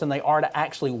divorced than they are to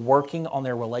actually working on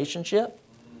their relationship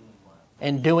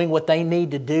and doing what they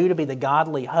need to do to be the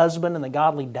godly husband and the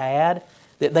godly dad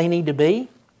that they need to be.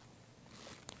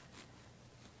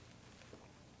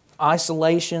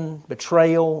 Isolation,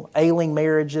 betrayal, ailing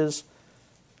marriages,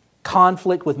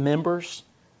 conflict with members.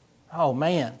 Oh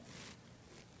man.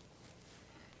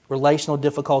 Relational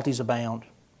difficulties abound.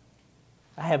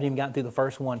 I haven't even gotten through the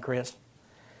first one, Chris.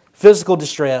 Physical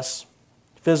distress,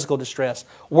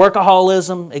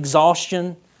 workaholism,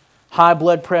 exhaustion, high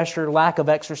blood pressure, lack of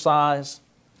exercise,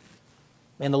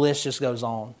 And the list just goes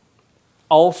on.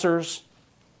 Ulcers.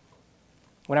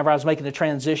 Whenever I was making the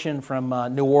transition from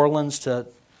New Orleans to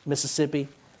Mississippi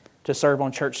to serve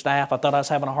on church staff, I thought I was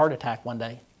having a heart attack one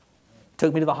day.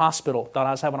 Took me to the hospital, thought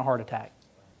I was having a heart attack.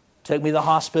 Took me to the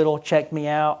hospital, checked me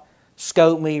out,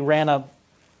 scoped me, ran a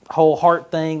whole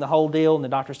heart thing, the whole deal, and the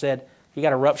doctor said, you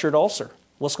got a ruptured ulcer.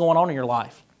 What's going on in your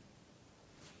life?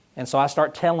 And so I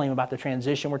start telling him about the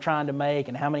transition we're trying to make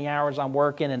and how many hours I'm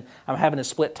working, and I'm having to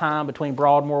split time between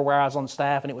Broadmoor, where I was on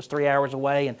staff, and it was 3 hours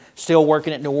away, and still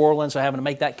working at New Orleans, so having to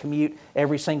make that commute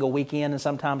every single weekend and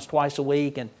sometimes twice a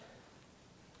week. And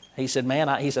he said, man,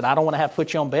 I don't want to have to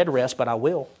put you on bed rest, but I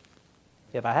will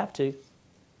if I have to.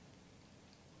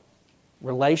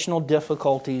 Relational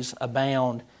difficulties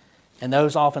abound, and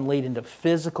those often lead into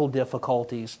physical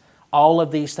difficulties. All of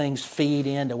these things feed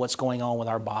into what's going on with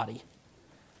our body.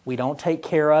 We don't take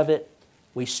care of it.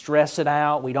 We stress it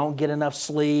out. We don't get enough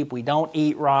sleep. We don't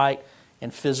eat right,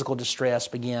 and physical distress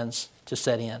begins to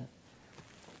set in.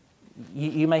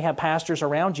 You may have pastors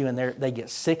around you, and they get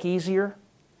sick easier.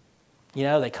 You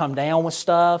know, they come down with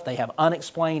stuff. They have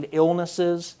unexplained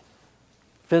illnesses,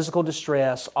 physical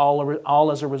distress,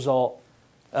 all as a result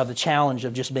of the challenge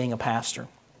of just being a pastor.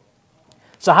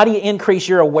 So how do you increase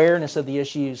your awareness of the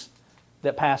issues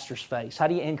that pastors face? How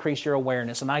do you increase your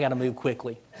awareness? And I got to move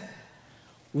quickly.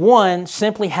 One,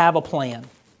 simply have a plan.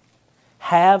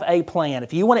 Have a plan.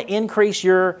 If you want to increase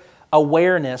your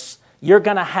awareness, you're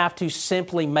going to have to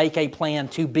simply make a plan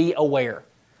to be aware.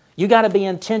 You got to be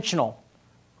intentional,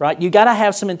 right? You got to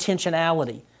have some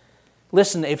intentionality.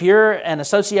 Listen, if you're an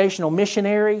associational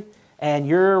missionary and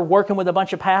you're working with a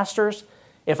bunch of pastors,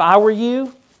 if I were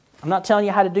you, I'm not telling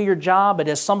you how to do your job, but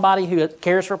as somebody who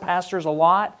cares for pastors a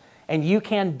lot, and you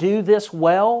can do this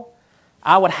well,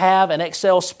 I would have an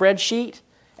Excel spreadsheet,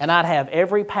 and I'd have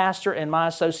every pastor in my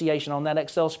association on that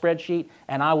Excel spreadsheet,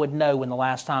 and I would know when the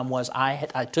last time was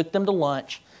I took them to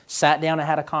lunch, sat down and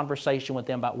had a conversation with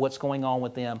them about what's going on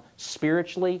with them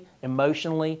spiritually,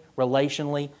 emotionally,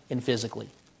 relationally, and physically.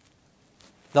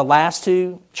 The last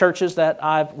two churches that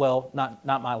not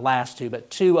my last two,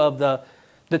 but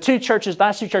last two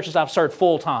churches I've served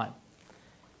full time.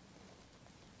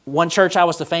 One church I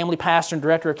was the family pastor and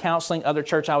director of counseling. Other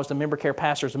church I was the member care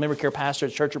pastor. The member care pastor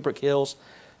at Church of Brook Hills.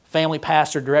 Family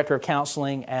pastor, director of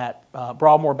counseling at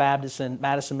Broadmoor Baptist in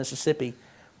Madison, Mississippi.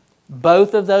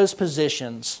 Both of those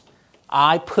positions,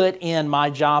 I put in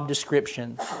my job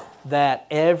description that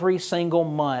every single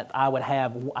month I would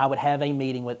have a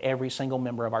meeting with every single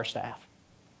member of our staff.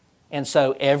 And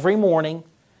so every morning,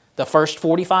 the first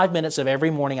 45 minutes of every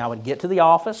morning, I would get to the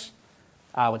office,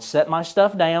 I would set my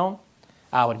stuff down,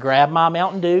 I would grab my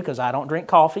Mountain Dew because I don't drink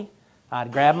coffee.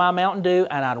 I'd grab my Mountain Dew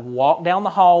and I'd walk down the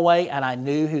hallway, and I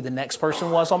knew who the next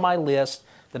person was on my list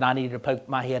that I needed to poke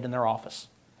my head in their office.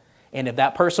 And if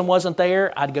that person wasn't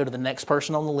there, I'd go to the next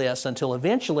person on the list until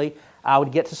eventually I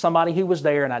would get to somebody who was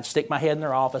there, and I'd stick my head in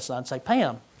their office and I'd say,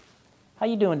 Pam, how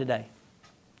you doing today?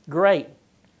 Great.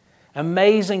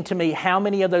 Amazing to me how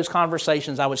many of those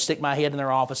conversations I would stick my head in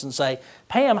their office and say,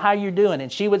 Pam, how you doing? And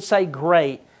she would say,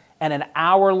 great. And an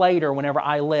hour later, whenever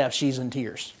I left, she's in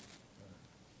tears.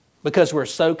 Because we're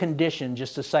so conditioned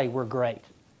just to say we're great.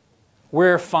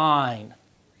 We're fine,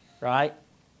 right?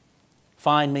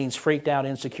 Fine means freaked out,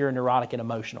 insecure, neurotic, and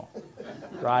emotional,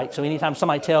 right? So anytime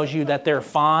somebody tells you that they're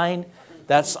fine,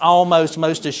 that's almost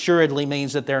most assuredly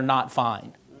means that they're not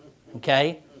fine,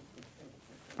 okay?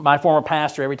 My former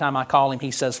pastor, every time I call him,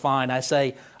 he says fine. I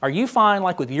say, are you fine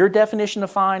like with your definition of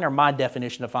fine or my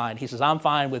definition of fine? He says, I'm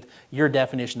fine with your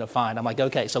definition of fine. I'm like,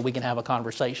 okay, so we can have a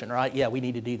conversation, right? Yeah, we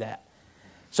need to do that.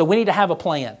 So we need to have a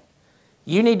plan.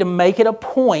 You need to make it a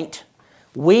point.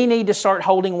 We need to start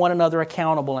holding one another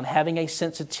accountable and having a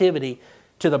sensitivity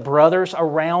to the brothers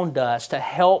around us to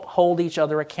help hold each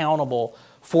other accountable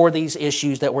for these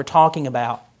issues that we're talking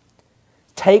about.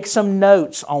 Take some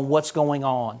notes on what's going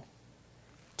on.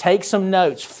 Take some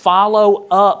notes. Follow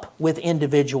up with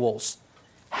individuals.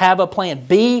 Have a plan.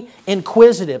 Be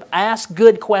inquisitive. Ask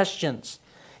good questions.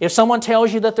 If someone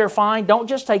tells you that they're fine, don't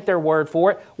just take their word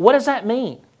for it. What does that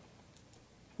mean?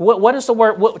 What is the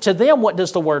word? To them, what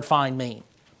does the word fine mean?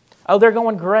 Oh, they're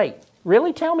going great.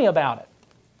 Really? Tell me about it.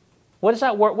 What does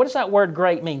that word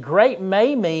great mean? Great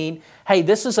may mean, hey,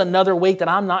 this is another week that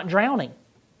I'm not drowning.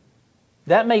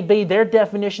 That may be their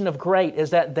definition of great, is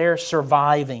that they're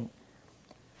surviving.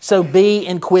 So be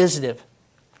inquisitive.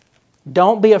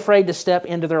 Don't be afraid to step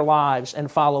into their lives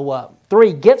and follow up.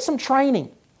 3, get some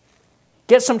training.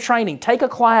 Get some training. Take a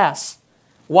class.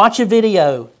 Watch a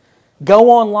video.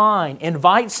 Go online.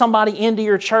 Invite somebody into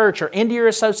your church or into your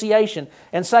association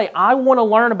and say, I want to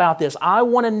learn about this. I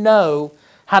want to know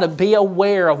how to be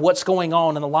aware of what's going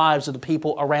on in the lives of the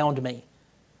people around me.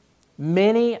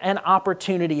 Many an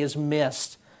opportunity is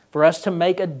missed for us to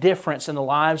make a difference in the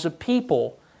lives of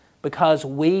people because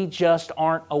we just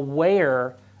aren't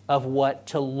aware of what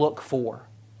to look for.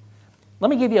 Let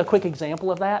me give you a quick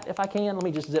example of that, if I can. Let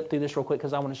me just zip through this real quick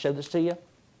because I want to show this to you.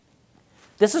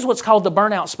 This is what's called the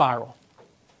burnout spiral,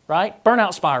 right?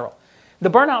 Burnout spiral. The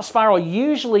burnout spiral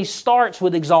usually starts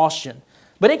with exhaustion,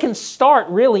 but it can start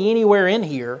really anywhere in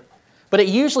here, but it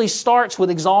usually starts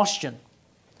with exhaustion.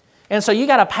 And so you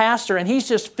got a pastor and he's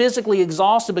just physically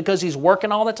exhausted because he's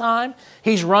working all the time.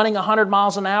 He's running 100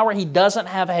 miles an hour. He doesn't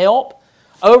have help.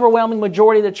 Overwhelming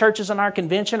majority of the churches in our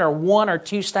convention are 1 or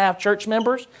 2 staff church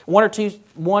members, one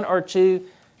or two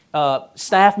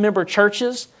staff member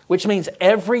churches, which means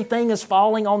everything is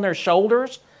falling on their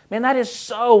shoulders. Man, that is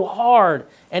so hard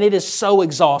and it is so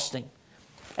exhausting.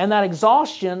 And that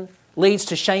exhaustion leads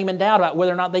to shame and doubt about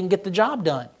whether or not they can get the job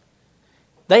done.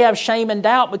 They have shame and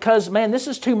doubt because, man, this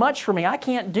is too much for me. I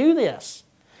can't do this.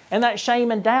 And that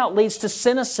shame and doubt leads to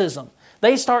cynicism.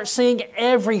 They start seeing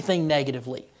everything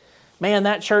negatively. Man,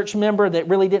 that church member that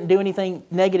really didn't do anything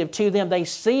negative to them, they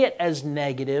see it as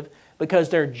negative because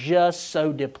they're just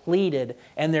so depleted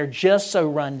and they're just so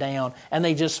run down and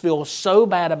they just feel so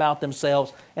bad about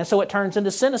themselves. And so it turns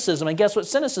into cynicism. And guess what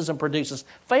cynicism produces?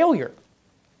 Failure.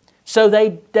 So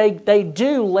they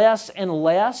do less and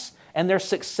less and they're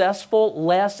successful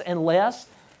less and less.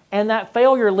 And that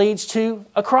failure leads to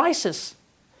a crisis.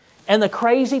 And the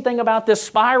crazy thing about this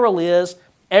spiral is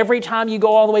every time you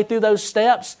go all the way through those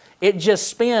steps, it just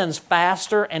spins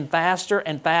faster and faster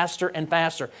and faster and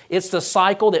faster. It's the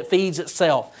cycle that feeds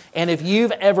itself. And if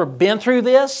you've ever been through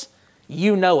this,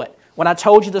 you know it. When I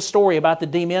told you the story about the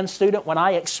DMin student, when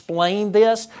I explained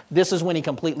this, this is when he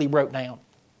completely broke down.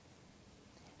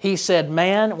 He said,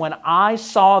 man, when I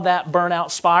saw that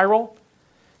burnout spiral,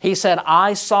 he said,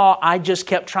 I just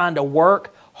kept trying to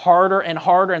work harder and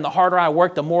harder, and the harder I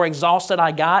worked, the more exhausted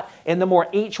I got, and the more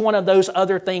each one of those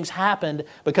other things happened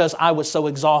because I was so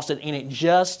exhausted, and it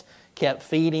just kept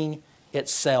feeding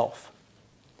itself.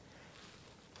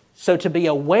 So to be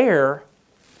aware,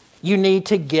 you need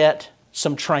to get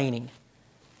some training.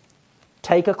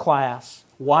 Take a class,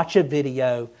 watch a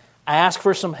video, ask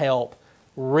for some help,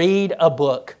 read a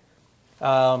book.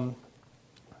 Zeal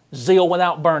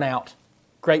Without Burnout,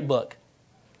 great book.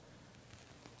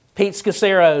 Pete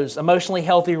Scacero's Emotionally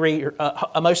Healthy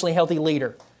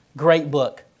Leader, great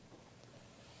book.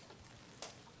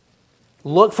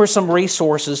 Look for some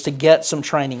resources to get some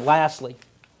training. Lastly,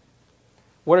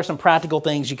 what are some practical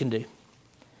things you can do?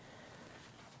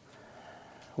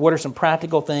 What are some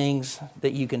practical things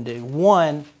that you can do?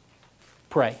 One,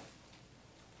 pray.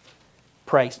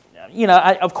 Pray. You know,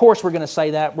 of course we're going to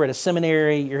say that. We're at a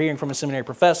seminary. You're hearing from a seminary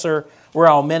professor. We're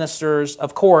all ministers.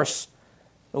 Of course,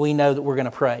 we know that we're going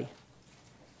to pray.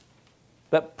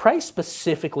 But pray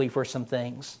specifically for some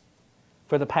things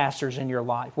for the pastors in your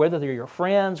life. Whether they're your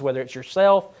friends, whether it's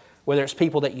yourself, whether it's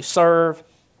people that you serve.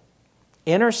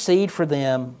 Intercede for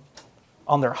them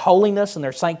on their holiness and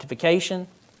their sanctification,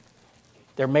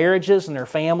 their marriages and their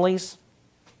families,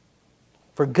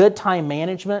 for good time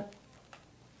management,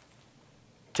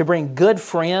 to bring good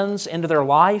friends into their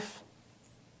life,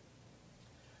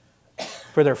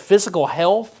 for their physical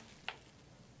health.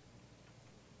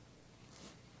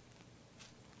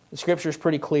 The Scripture is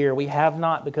pretty clear. We have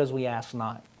not because we ask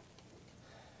not.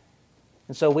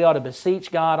 And so we ought to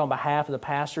beseech God on behalf of the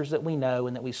pastors that we know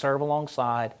and that we serve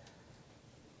alongside.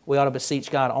 We ought to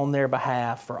beseech God on their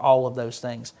behalf for all of those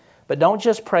things. But don't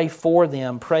just pray for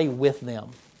them, pray with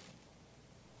them.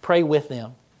 Pray with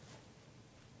them.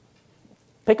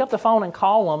 Pick up the phone and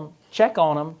call them, check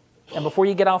on them, and before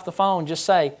you get off the phone, just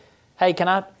say, hey, can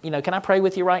I pray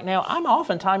with you right now? I'm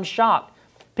oftentimes shocked.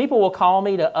 People will call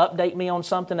me to update me on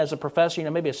something as a professor.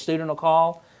 Maybe a student will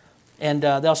call, and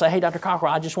they'll say, hey, Dr.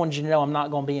 Cockrell, I just wanted you to know I'm not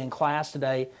going to be in class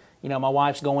today. My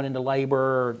wife's going into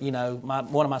labor, or,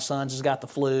 one of my sons has got the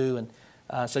flu,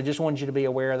 and so just wanted you to be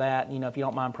aware of that. If you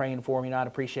don't mind praying for me, I'd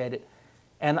appreciate it.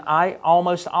 And I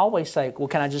almost always say, well,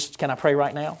 can I pray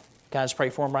right now? Can I just pray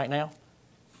for him right now?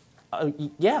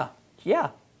 Yeah,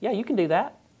 you can do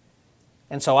that.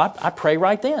 And so I pray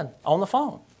right then on the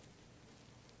phone.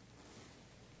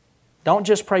 Don't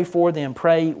just pray for them,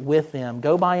 pray with them.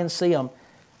 Go by and see them.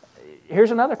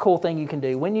 Here's another cool thing you can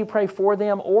do. When you pray for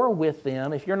them or with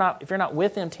them, if you're not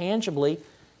with them tangibly,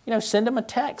 send them a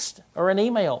text or an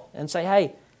email and say,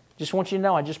 hey, just want you to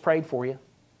know I just prayed for you.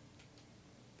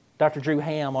 Dr. Drew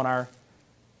Ham on our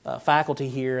faculty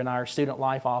here in our student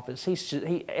life office,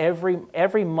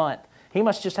 every month, he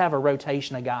must just have a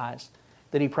rotation of guys.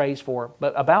 that he prays for.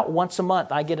 But about once a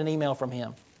month, I get an email from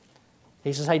him.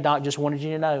 He says, hey, Doc, just wanted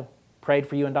you to know, prayed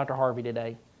for you and Dr. Harvey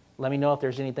today. Let me know if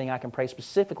there's anything I can pray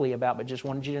specifically about, but just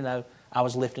wanted you to know I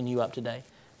was lifting you up today.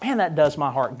 Man, that does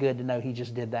my heart good to know he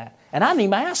just did that. And I didn't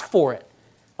even ask for it.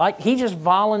 Like, he just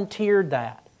volunteered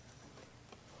that.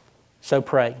 So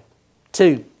pray.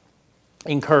 2,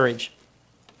 encourage.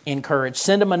 Encourage.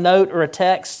 Send them a note or a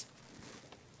text.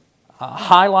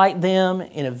 Highlight them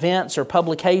in events or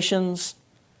publications.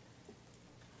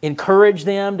 Encourage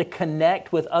them to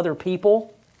connect with other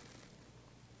people.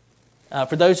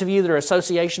 For those of you that are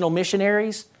associational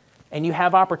missionaries and you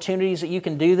have opportunities that you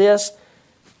can do this,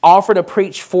 offer to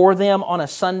preach for them on a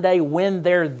Sunday when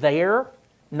they're there,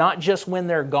 not just when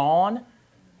they're gone,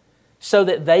 so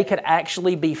that they could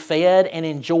actually be fed and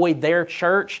enjoy their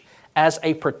church as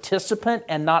a participant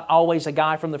and not always a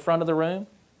guy from the front of the room.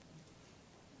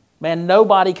 Man,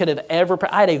 nobody could have ever...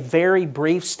 I had a very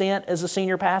brief stint as a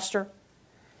senior pastor,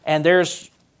 and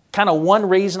there's kind of one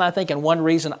reason, I think, and one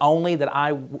reason only that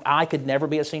I could never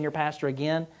be a senior pastor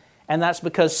again, and that's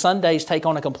because Sundays take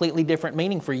on a completely different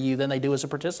meaning for you than they do as a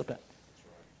participant.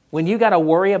 When you got to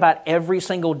worry about every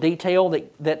single detail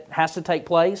that has to take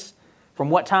place, from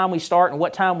what time we start and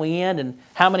what time we end, and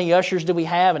how many ushers do we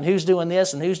have, and who's doing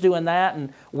this and who's doing that,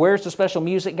 and where's the special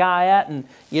music guy at, and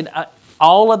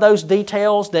all of those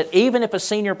details that even if a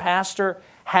senior pastor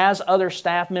has other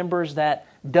staff members that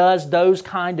does those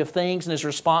kind of things and is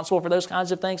responsible for those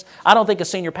kinds of things, I don't think a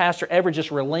senior pastor ever just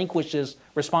relinquishes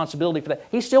responsibility for that.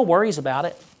 He still worries about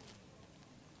it.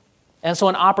 And so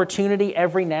an opportunity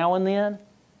every now and then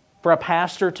for a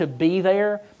pastor to be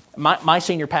there. My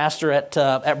senior pastor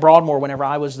at Broadmoor, whenever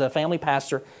I was the family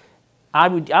pastor, I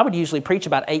would usually preach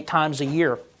about 8 times a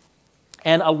year.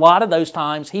 And a lot of those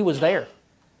times he was there.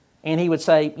 And he would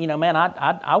say, man,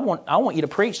 I want you to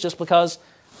preach just because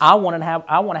I want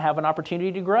to have an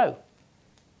opportunity to grow.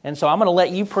 And so I'm going to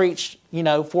let you preach,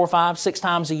 4, 5, 6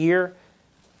 times a year.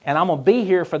 And I'm going to be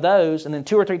here for those. And then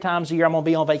 2 or 3 times a year I'm going to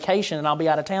be on vacation and I'll be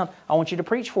out of town. I want you to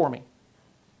preach for me.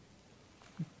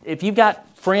 If you've got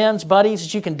friends, buddies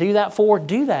that you can do that for,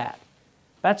 do that.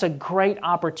 That's a great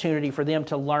opportunity for them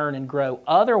to learn and grow.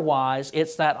 Otherwise,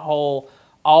 it's that whole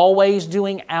always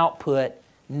doing output,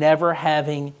 never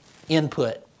having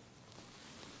input.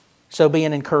 So be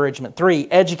an encouragement. 3,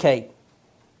 educate.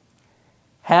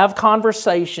 Have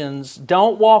conversations.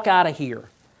 Don't walk out of here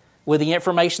with the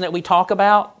information that we talk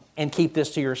about and keep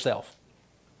this to yourself.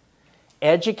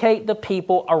 Educate the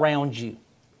people around you.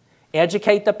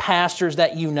 Educate the pastors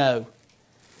that you know.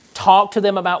 Talk to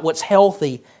them about what's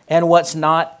healthy and what's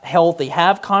not healthy.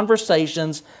 Have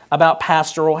conversations about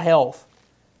pastoral health.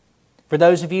 For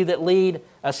those of you that lead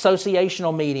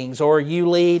associational meetings or you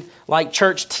lead like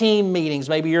church team meetings,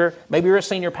 maybe you're a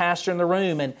senior pastor in the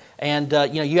room and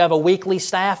you have a weekly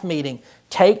staff meeting.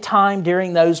 Take time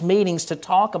during those meetings to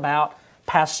talk about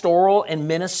pastoral and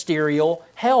ministerial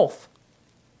health.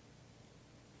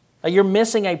 You're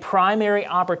missing a primary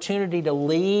opportunity to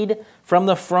lead from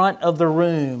the front of the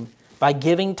room by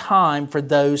giving time for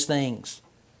those things.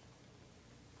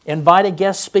 Invite a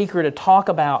guest speaker to talk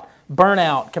about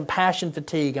burnout, compassion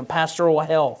fatigue, and pastoral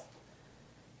health.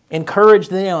 Encourage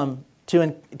them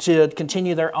to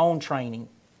continue their own training.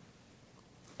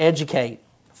 Educate.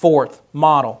 4th,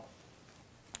 model.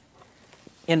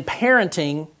 In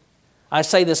parenting, I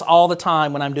say this all the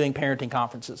time when I'm doing parenting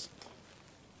conferences.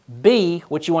 Be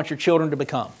what you want your children to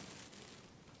become.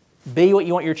 Be what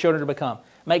you want your children to become.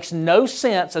 Makes no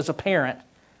sense as a parent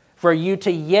for you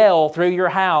to yell through your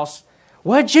house,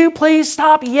 "Would you please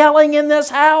stop yelling in this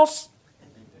house?"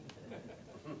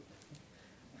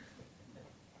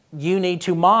 You need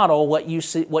to model what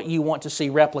you want to see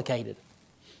replicated.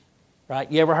 Right?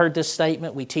 You ever heard this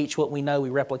statement? We teach what we know, we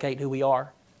replicate who we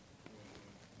are.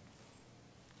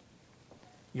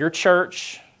 Your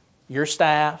church, your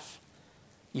staff,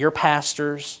 your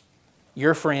pastors,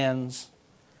 your friends,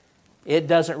 it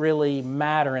doesn't really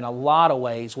matter in a lot of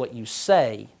ways what you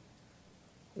say.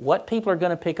 What people are going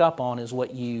to pick up on is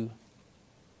what you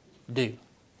do.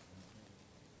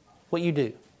 What you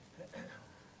do.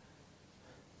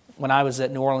 When I was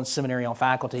at New Orleans Seminary on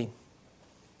faculty,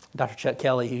 Dr. Chuck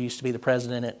Kelly, who used to be the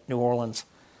president at New Orleans,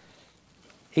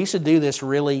 he used to do this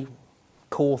really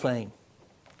cool thing.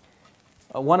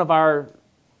 One of our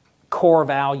core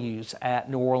values at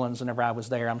New Orleans whenever I was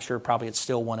there, I'm sure probably it's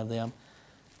still one of them,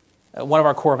 one of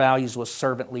our core values was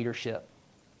servant leadership.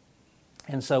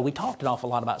 And so we talked an awful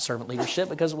lot about servant leadership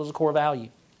because it was a core value.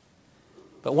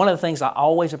 But one of the things I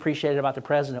always appreciated about the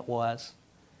president was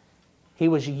he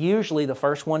was usually the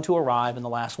first one to arrive and the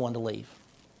last one to leave.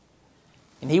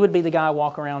 And he would be the guy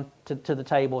walking around to the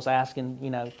tables asking,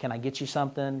 can I get you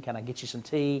something? Can I get you some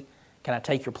tea? Can I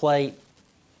take your plate?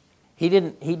 He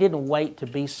didn't wait to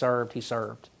be served, he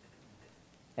served.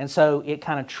 And so it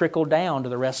kind of trickled down to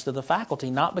the rest of the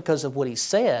faculty, not because of what he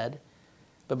said,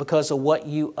 but because of what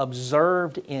you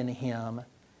observed in him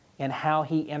and how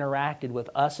he interacted with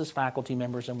us as faculty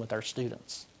members and with our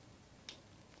students.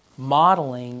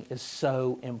 Modeling is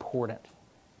so important.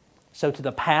 So to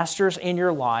the pastors in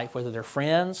your life, whether they're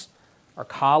friends or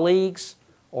colleagues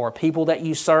or people that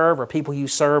you serve or people you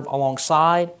serve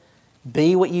alongside,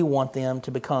 be what you want them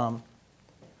to become.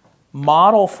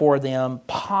 Model for them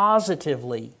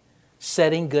positively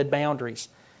setting good boundaries.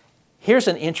 Here's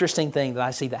an interesting thing that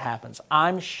I see that happens.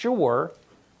 I'm sure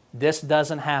this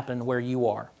doesn't happen where you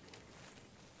are.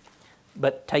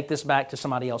 But take this back to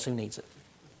somebody else who needs it.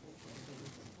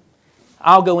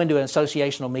 I'll go into an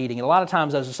associational meeting, and a lot of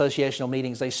times those associational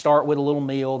meetings, they start with a little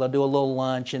meal, they'll do a little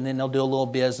lunch, and then they'll do a little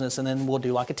business, and then we'll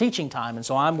do like a teaching time. And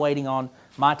so I'm waiting on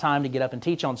my time to get up and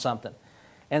teach on something.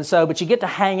 And so, but you get to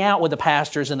hang out with the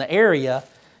pastors in the area,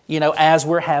 as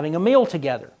we're having a meal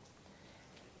together.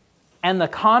 And the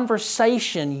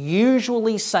conversation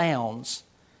usually sounds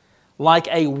like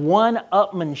a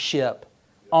one-upmanship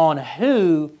on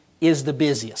who is the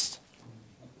busiest.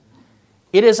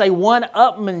 It is a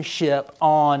one-upmanship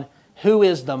on who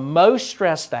is the most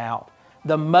stressed out,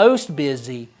 the most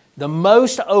busy, the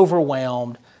most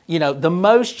overwhelmed, the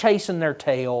most chasing their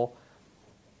tail.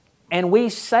 And we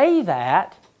say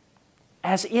that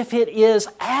as if it is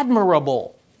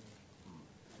admirable.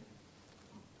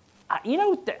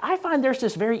 I find there's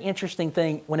this very interesting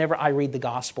thing whenever I read the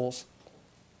Gospels.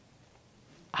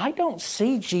 I don't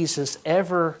see Jesus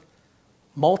ever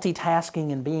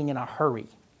multitasking and being in a hurry.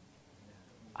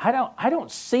 I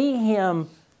don't see him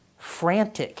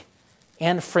frantic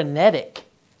and frenetic.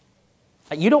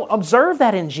 You don't observe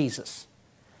that in Jesus.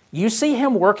 You see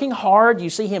him working hard, you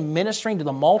see him ministering to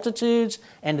the multitudes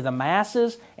and to the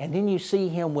masses, and then you see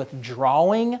him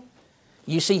withdrawing.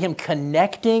 You see him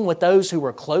connecting with those who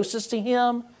were closest to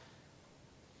him.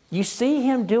 You see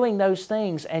him doing those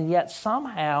things, and yet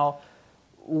somehow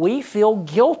we feel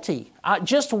guilty.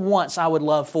 Just once I would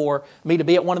love for me to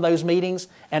be at one of those meetings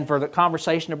and for the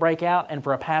conversation to break out and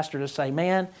for a pastor to say,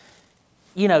 man,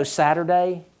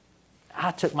 Saturday,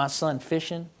 I took my son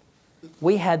fishing.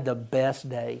 We had the best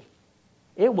day.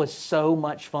 It was so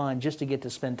much fun just to get to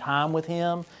spend time with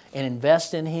him and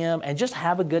invest in him and just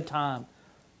have a good time.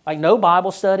 Like no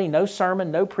Bible study, no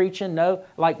sermon, no preaching,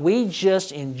 we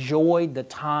just enjoyed the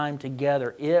time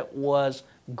together. It was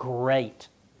great.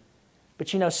 But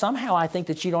somehow I think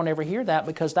that you don't ever hear that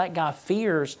because that guy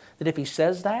fears that if he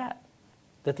says that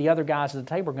the other guys at the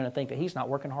table are going to think that he's not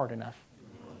working hard enough.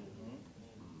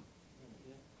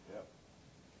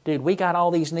 Dude, we got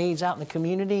all these needs out in the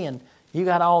community, and you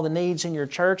got all the needs in your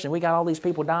church, and we got all these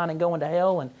people dying and going to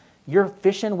hell, and you're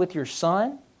fishing with your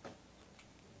son?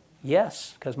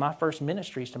 Yes, because my first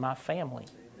ministry is to my family.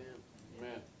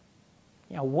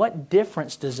 Amen. What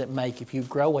difference does it make if you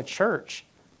grow a church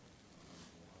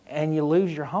and you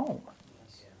lose your home?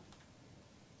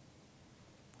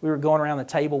 We were going around the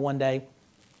table one day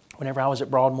whenever I was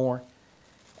at Broadmoor,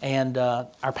 and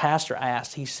our pastor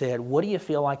asked, he said, what do you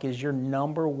feel like is your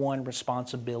number one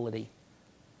responsibility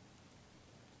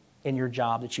in your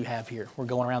job that you have here? We're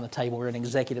going around the table. We're an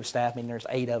executive staff meeting. There's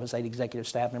 8 of us, 8 executive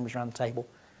staff members around the table.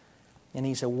 And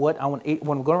he said, when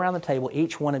we go around the table,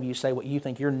 each one of you say what you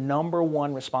think your number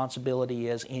one responsibility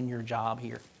is in your job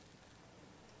here.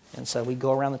 And so we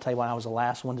go around the table, and I was the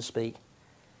last one to speak.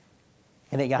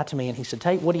 And it got to me, and he said,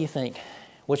 Tate, what do you think?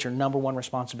 What's your number one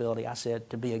responsibility? I said,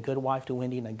 to be a good wife to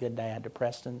Wendy and a good dad to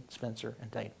Preston, Spencer,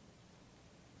 and Tate.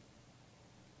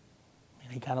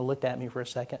 And he kind of looked at me for a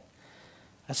second.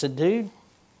 I said, dude,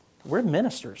 we're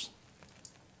ministers,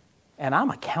 and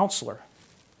I'm a counselor.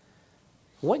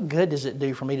 What good does it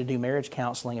do for me to do marriage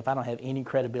counseling if I don't have any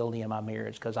credibility in my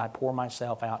marriage because I pour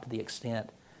myself out to the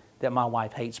extent that my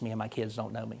wife hates me and my kids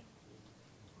don't know me?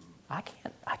 I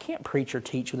can't preach or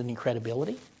teach with any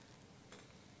credibility.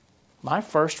 My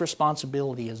first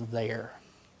responsibility is there.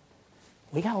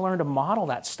 We got to learn to model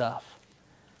that stuff.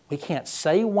 We can't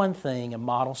say one thing and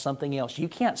model something else. You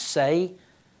can't say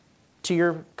to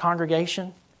your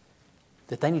congregation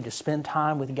that they need to spend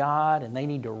time with God and they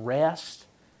need to rest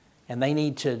and they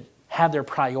need to have their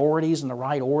priorities in the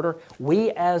right order. We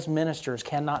as ministers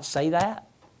cannot say that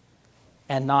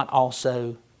and not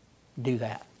also do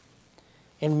that.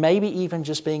 And maybe even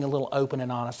just being a little open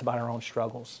and honest about our own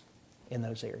struggles in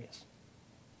those areas.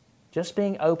 Just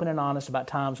being open and honest about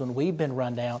times when we've been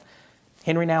run down.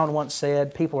 Henry Nouwen once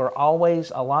said, people are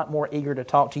always a lot more eager to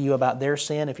talk to you about their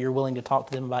sin if you're willing to talk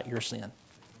to them about your sin.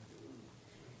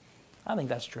 I think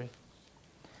that's true.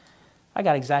 I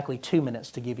got exactly 2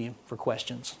 minutes to give you for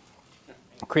questions.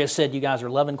 Chris said you guys are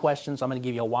loving questions. I'm going to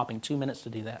give you a whopping 2 minutes to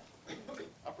do that.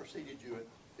 I preceded you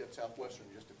at Southwestern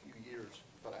just a few years,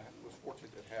 but I was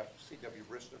fortunate to have C.W.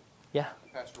 Brister, Yeah,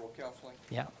 pastoral counseling.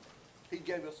 yeah, He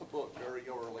gave us a book very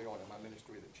early on in my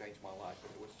ministry that changed my life,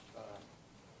 and it was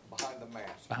Behind the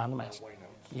Mask. Behind the Mask. by Wayne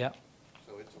Oates. yeah,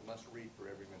 So it's a must-read for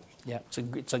every minister. yeah.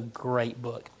 It's a great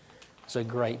book. It's a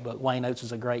great book. Wayne Oates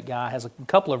is a great guy. Has a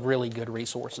couple of really good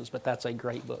resources, but that's a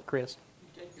great book. Chris?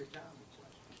 You take your time with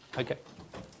questions. Okay.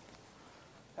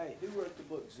 Hey, who wrote the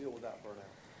book Zeal Without Burnout?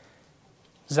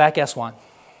 Zach Eswine.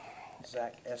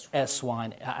 Zach S.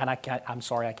 Eswine. And I'm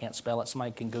sorry I can't spell it.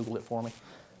 Somebody can Google it for me.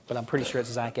 But I'm pretty sure it's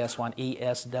Zach Eswine.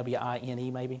 E-S-W-I-N-E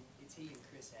maybe? It's he and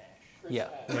Chris Ash. Yeah,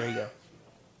 there you go.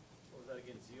 What was that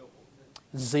again, zeal?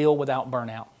 Zeal Without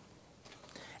Burnout.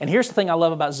 And here's the thing I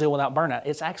love about Zeal Without Burnout.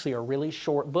 It's actually a really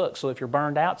short book, so if you're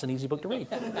burned out, it's an easy book to read.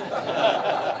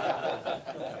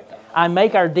 I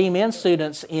make our DMin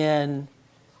students in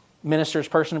Ministers,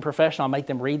 Person, and Professional, I make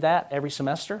them read that every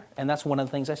semester, and that's one of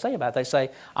the things they say about it. They say,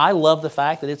 I love the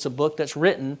fact that it's a book that's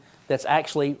written that's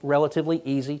actually relatively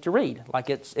easy to read. Like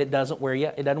it doesn't wear you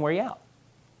out. You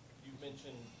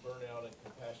mentioned burnout and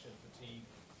compassion fatigue.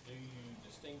 Do you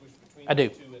distinguish between I do.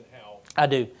 the two and how? I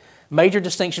do. Major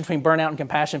distinction between burnout and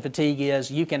compassion fatigue is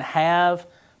you can have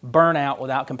burnout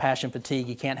without compassion fatigue.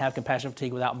 You can't have compassion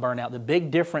fatigue without burnout. The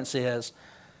big difference is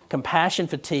compassion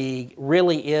fatigue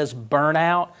really is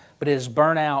burnout, but it is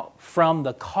burnout from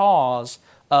the cause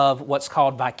of what's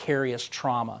called vicarious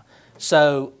trauma.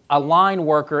 So a line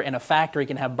worker in a factory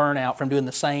can have burnout from doing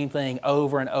the same thing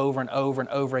over and over and over and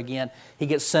over again. He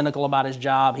gets cynical about his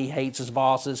job. He hates his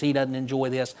bosses. He doesn't enjoy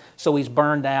this. So he's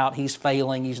burned out. He's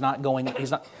failing. He's not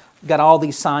got all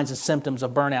these signs and symptoms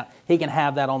of burnout. He can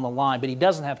have that on the line, but he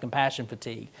doesn't have compassion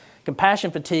fatigue.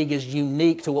 Compassion fatigue is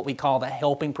unique to what we call the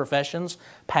helping professions,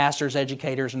 pastors,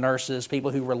 educators, nurses, people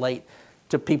who relate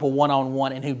to people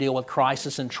one-on-one and who deal with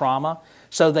crisis and trauma.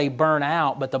 So they burn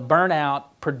out, but the burnout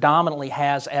predominantly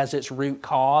has as its root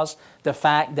cause the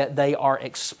fact that they are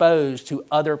exposed to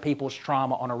other people's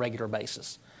trauma on a regular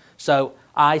basis. So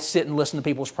I sit and listen to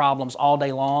people's problems all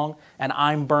day long, and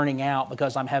I'm burning out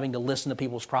because I'm having to listen to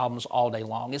people's problems all day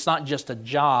long. It's not just a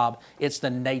job, it's the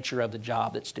nature of the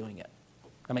job that's doing it.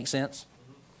 That make sense?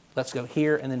 Let's go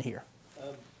here and then here.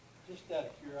 Just out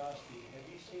of curiosity, have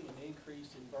you seen an increase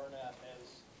in burnout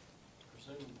as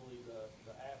presumably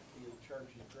the apathy of the church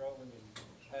is growing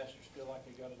and pastors feel like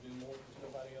they got to do more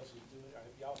because nobody else is doing it? Have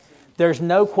y'all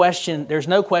seen? There's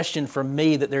no question for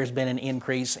me that there's been an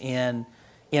increase in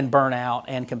burnout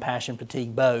and compassion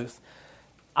fatigue both.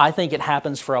 I think it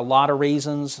happens for a lot of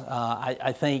reasons.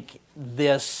 I think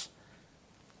this,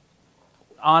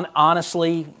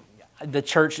 honestly, the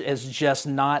church is just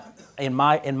not, in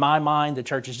my mind, the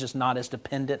church is just not as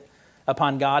dependent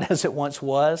upon God as it once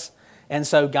was. And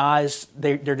so guys,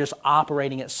 they're just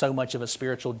operating at so much of a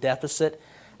spiritual deficit.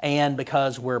 And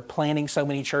because we're planting so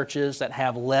many churches that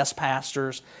have less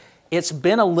pastors, it's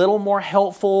been a little more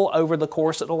helpful over the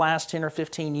course of the last 10 or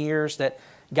 15 years that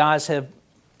guys have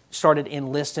started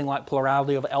enlisting like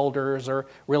plurality of elders or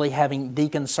really having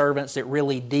deacon servants that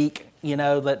really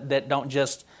that don't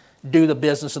just do the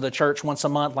business of the church once a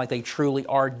month like they truly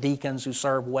are deacons who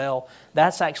serve well.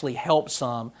 That's actually helped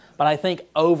some. But I think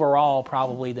overall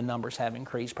probably the numbers have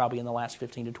increased probably in the last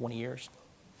 15 to 20 years.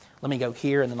 Let me go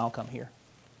here and then I'll come here.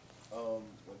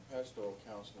 When pastoral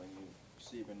counseling, you're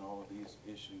receiving all of these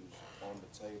issues on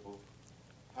the table.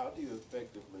 How do you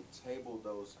effectively table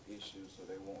those issues so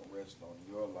they won't rest on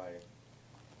your life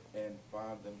and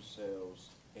find themselves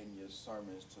in your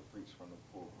sermons to preach from the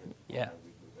pulpit Yeah. on a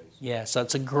weekly basis? Yeah, so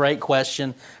it's a great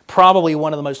question. Probably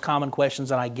one of the most common questions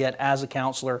that I get as a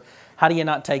counselor. How do you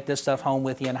not take this stuff home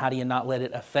with you, and how do you not let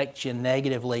it affect you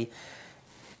negatively?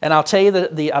 And I'll tell you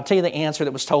the answer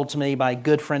that was told to me by a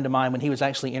good friend of mine when he was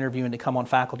actually interviewing to come on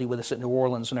faculty with us at New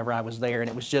Orleans whenever I was there, and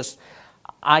it was just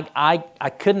I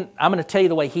couldn't. I'm going to tell you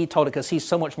the way he told it because he's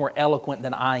so much more eloquent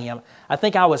than I am. I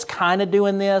think I was kind of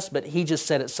doing this, but he just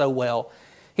said it so well.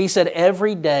 He said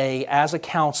every day as a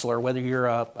counselor, whether you're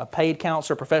a paid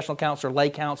counselor, professional counselor, lay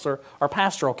counselor, or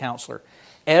pastoral counselor,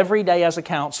 every day as a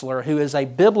counselor who is a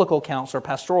biblical counselor,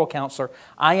 pastoral counselor,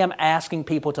 I am asking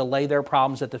people to lay their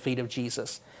problems at the feet of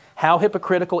Jesus. How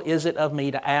hypocritical is it of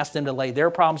me to ask them to lay their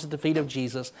problems at the feet of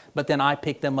Jesus, but then I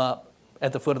pick them up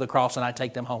at the foot of the cross and I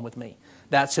take them home with me?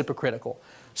 That's hypocritical.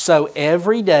 So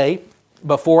every day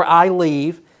before I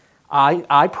leave,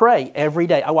 I pray every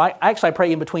day. I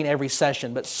pray in between every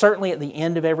session, but certainly at the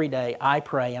end of every day, I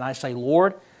pray and I say,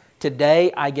 Lord,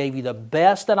 today I gave you the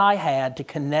best that I had to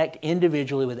connect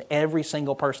individually with every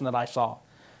single person that I saw.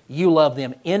 You love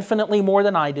them infinitely more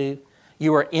than I do.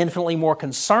 You are infinitely more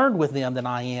concerned with them than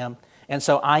I am. And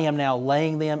so I am now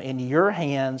laying them in your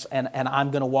hands, and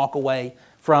I'm going to walk away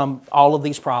from all of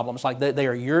these problems. Like they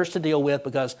are yours to deal with,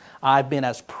 because I've been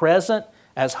as present,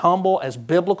 as humble, as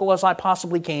biblical as I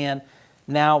possibly can.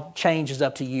 Now change is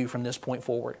up to you from this point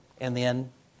forward. And then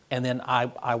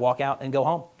I walk out and go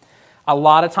home. A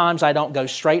lot of times I don't go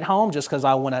straight home just because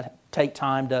I want to take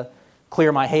time to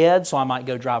clear my head, so I might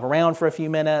go drive around for a few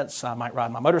minutes. I might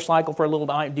ride my motorcycle for a little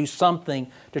bit. I might do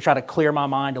something to try to clear my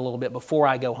mind a little bit before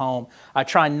I go home. I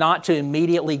try not to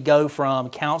immediately go from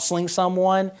counseling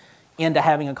someone into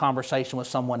having a conversation with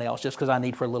someone else, just because I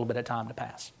need for a little bit of time to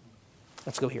pass.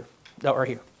 Let's go here, or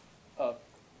here.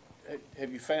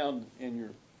 Have you found in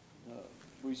your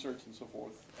research and so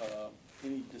forth,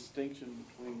 any distinction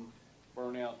between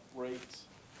burnout rates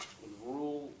in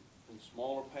rural and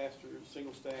smaller pastors,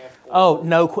 single staff? Oh,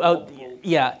 no.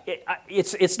 Yeah.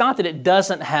 It's not that it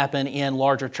doesn't happen in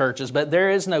larger churches, but there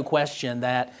is no question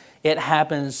that it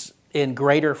happens in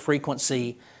greater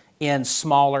frequency in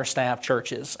smaller staff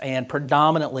churches, and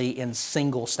predominantly in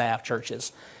single staff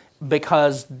churches,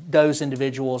 because those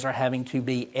individuals are having to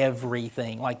be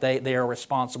everything. Like they are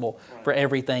responsible for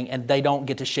everything, and they don't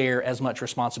get to share as much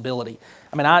responsibility.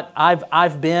 I mean,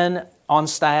 I've been on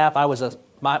staff. I was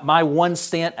my one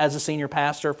stint as a senior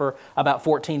pastor for about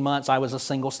 14 months. I was a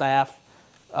single staff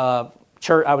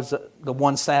church. I was the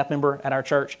one staff member at our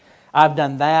church. I've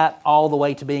done that all the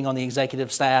way to being on the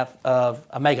executive staff of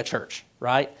a mega church,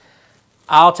 right?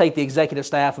 I'll take the executive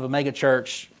staff of a mega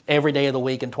church every day of the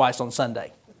week and twice on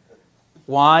Sunday.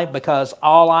 Why? Because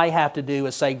all I have to do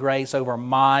is say grace over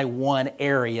my one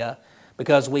area,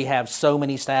 because we have so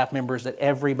many staff members that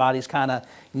everybody's kind of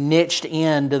niched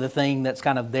into the thing that's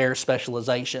kind of their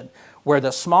specialization. Where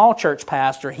the small church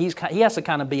pastor, he has to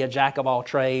kind of be a jack of all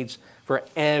trades for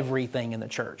everything in the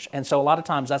church. And so a lot of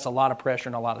times that's a lot of pressure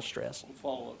and a lot of stress. We'll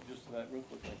follow up just to that real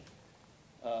quickly.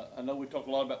 I know we talk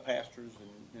a lot about pastors,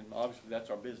 and obviously that's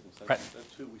our business.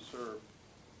 That's who we serve.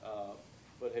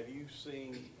 But have you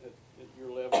seen, at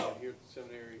your level here at the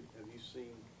seminary, have you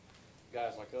seen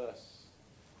guys like us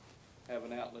have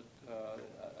an outlet?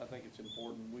 I think it's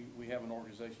important. We have an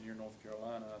organization here in North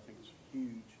Carolina. I think it's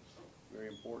huge, very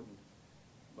important.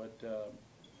 But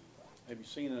have you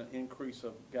seen an increase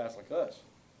of guys like us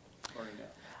burning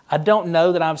out? I don't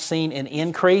know that I've seen an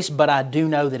increase, but I do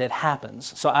know that it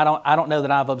happens. So I don't know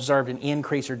that I've observed an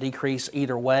increase or decrease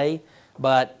either way,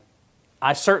 but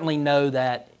I certainly know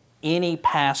that any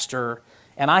pastor,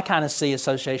 and I kind of see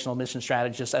associational mission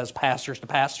strategists as pastors to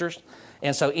pastors,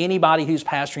 and so anybody who's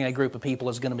pastoring a group of people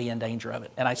is going to be in danger of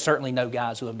it. And I certainly know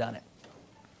guys who have done it.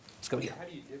 Let's go here. How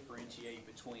do you differentiate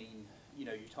between,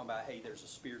 you're talking about, hey, there's a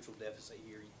spiritual deficit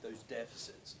here, those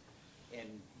deficits, and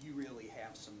you really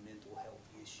have some mental health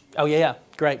issues? Oh, yeah,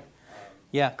 great.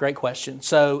 Yeah, great question.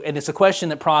 So, and it's a question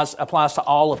that applies to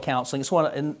all of counseling. It's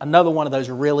another one of those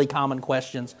really common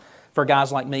questions for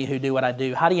guys like me who do what I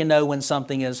do. How do you know when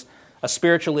something is a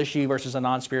spiritual issue versus a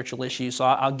non-spiritual issue? So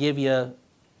I had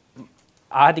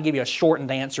to give you a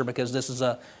shortened answer, because this is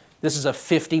a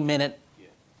 50-minute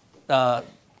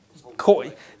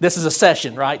this is a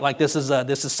session, right? Like this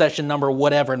is session number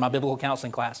whatever in my biblical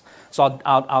counseling class. So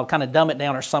I'll kind of dumb it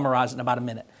down or summarize it in about a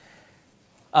minute.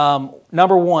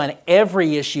 Number one,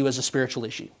 every issue is a spiritual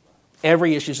issue.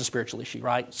 Every issue is a spiritual issue,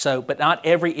 right? So, but not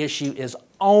every issue is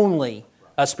only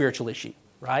a spiritual issue,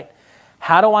 right?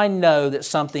 How do I know that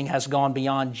something has gone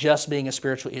beyond just being a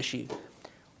spiritual issue?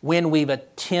 When we've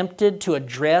attempted to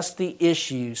address the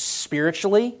issue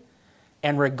spiritually,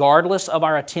 and regardless of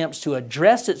our attempts to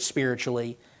address it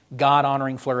spiritually,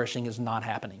 God-honoring flourishing is not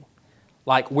happening.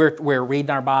 Like we're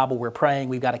reading our Bible, we're praying,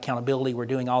 we've got accountability, we're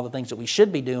doing all the things that we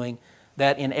should be doing,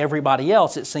 that in everybody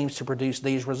else it seems to produce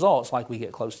these results. Like we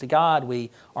get close to God, we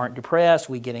aren't depressed,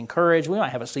 we get encouraged, we might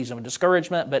have a season of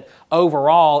discouragement, but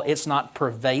overall it's not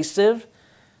pervasive.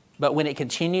 But when it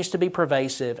continues to be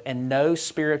pervasive and no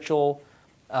spiritual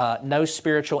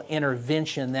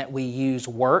intervention that we use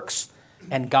works,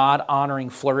 and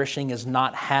God-honoring flourishing is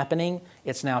not happening,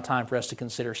 it's now time for us to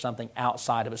consider something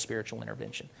outside of a spiritual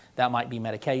intervention. That might be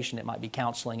medication, it might be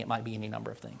counseling, it might be any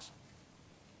number of things.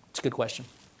 It's a good question.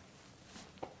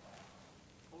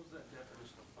 What was that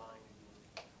definition of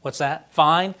fine? What's that?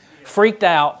 Fine? Yeah. Freaked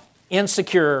out,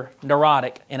 insecure,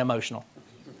 neurotic, and emotional.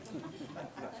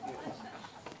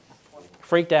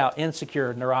 Freaked out,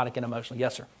 insecure, neurotic, and emotional.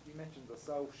 Yes, sir. You mentioned the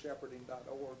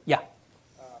soulshepherding.org. Yeah.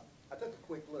 I took a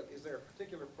quick look. Is there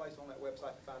place on that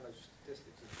website to find those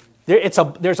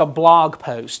statistics? There's a blog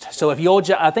post. So if you'll,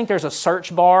 I think there's a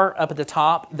search bar up at the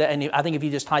top, and I think if you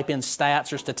just type in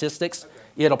stats or statistics,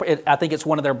 I think it's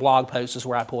one of their blog posts is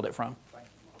where I pulled it from.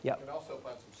 You can also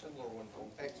find some similar ones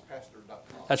on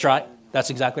xpastor.com. That's right. That's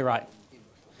exactly right.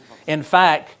 In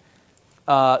fact,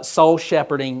 Soul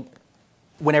Shepherding,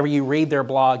 whenever you read their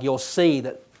blog, you'll see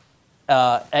that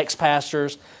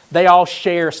ex-pastors, they all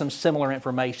share some similar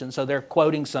information. So they're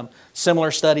quoting some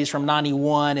similar studies from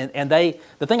 91. And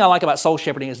the thing I like about Soul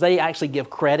Shepherding is they actually give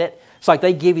credit. It's like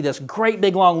they give you this great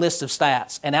big long list of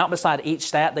stats. And out beside each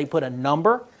stat, they put a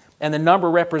number. And the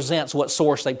number represents what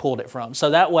source they pulled it from. So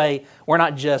that way, we're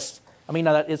not just,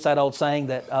 it's that old saying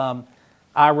that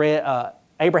I read,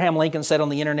 Abraham Lincoln said on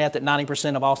the internet that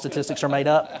 90% of all statistics are made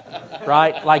up,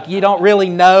 right? Like you don't really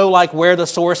know like where the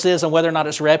source is and whether or not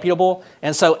it's reputable.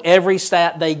 And so every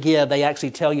stat they give, they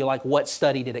actually tell you like what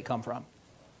study did it come from.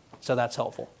 So that's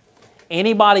helpful.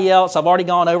 Anybody else? I've already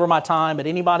gone over my time, but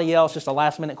anybody else? Just a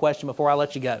last minute question before I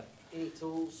let you go. Any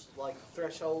tools like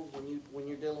threshold when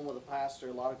you're dealing with a pastor?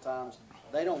 A lot of times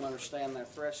they don't understand their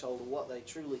threshold of what they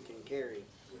truly can carry.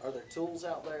 Are there tools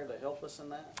out there to help us in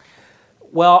that?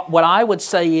 Well, what I would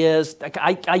say is,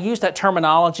 I use that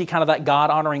terminology, kind of that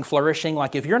God-honoring flourishing.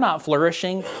 Like if you're not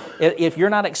flourishing, if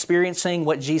you're not experiencing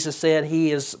what Jesus said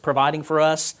He is providing for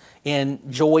us in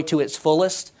joy to its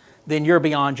fullest, then you're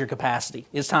beyond your capacity.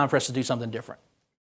 It's time for us to do something different.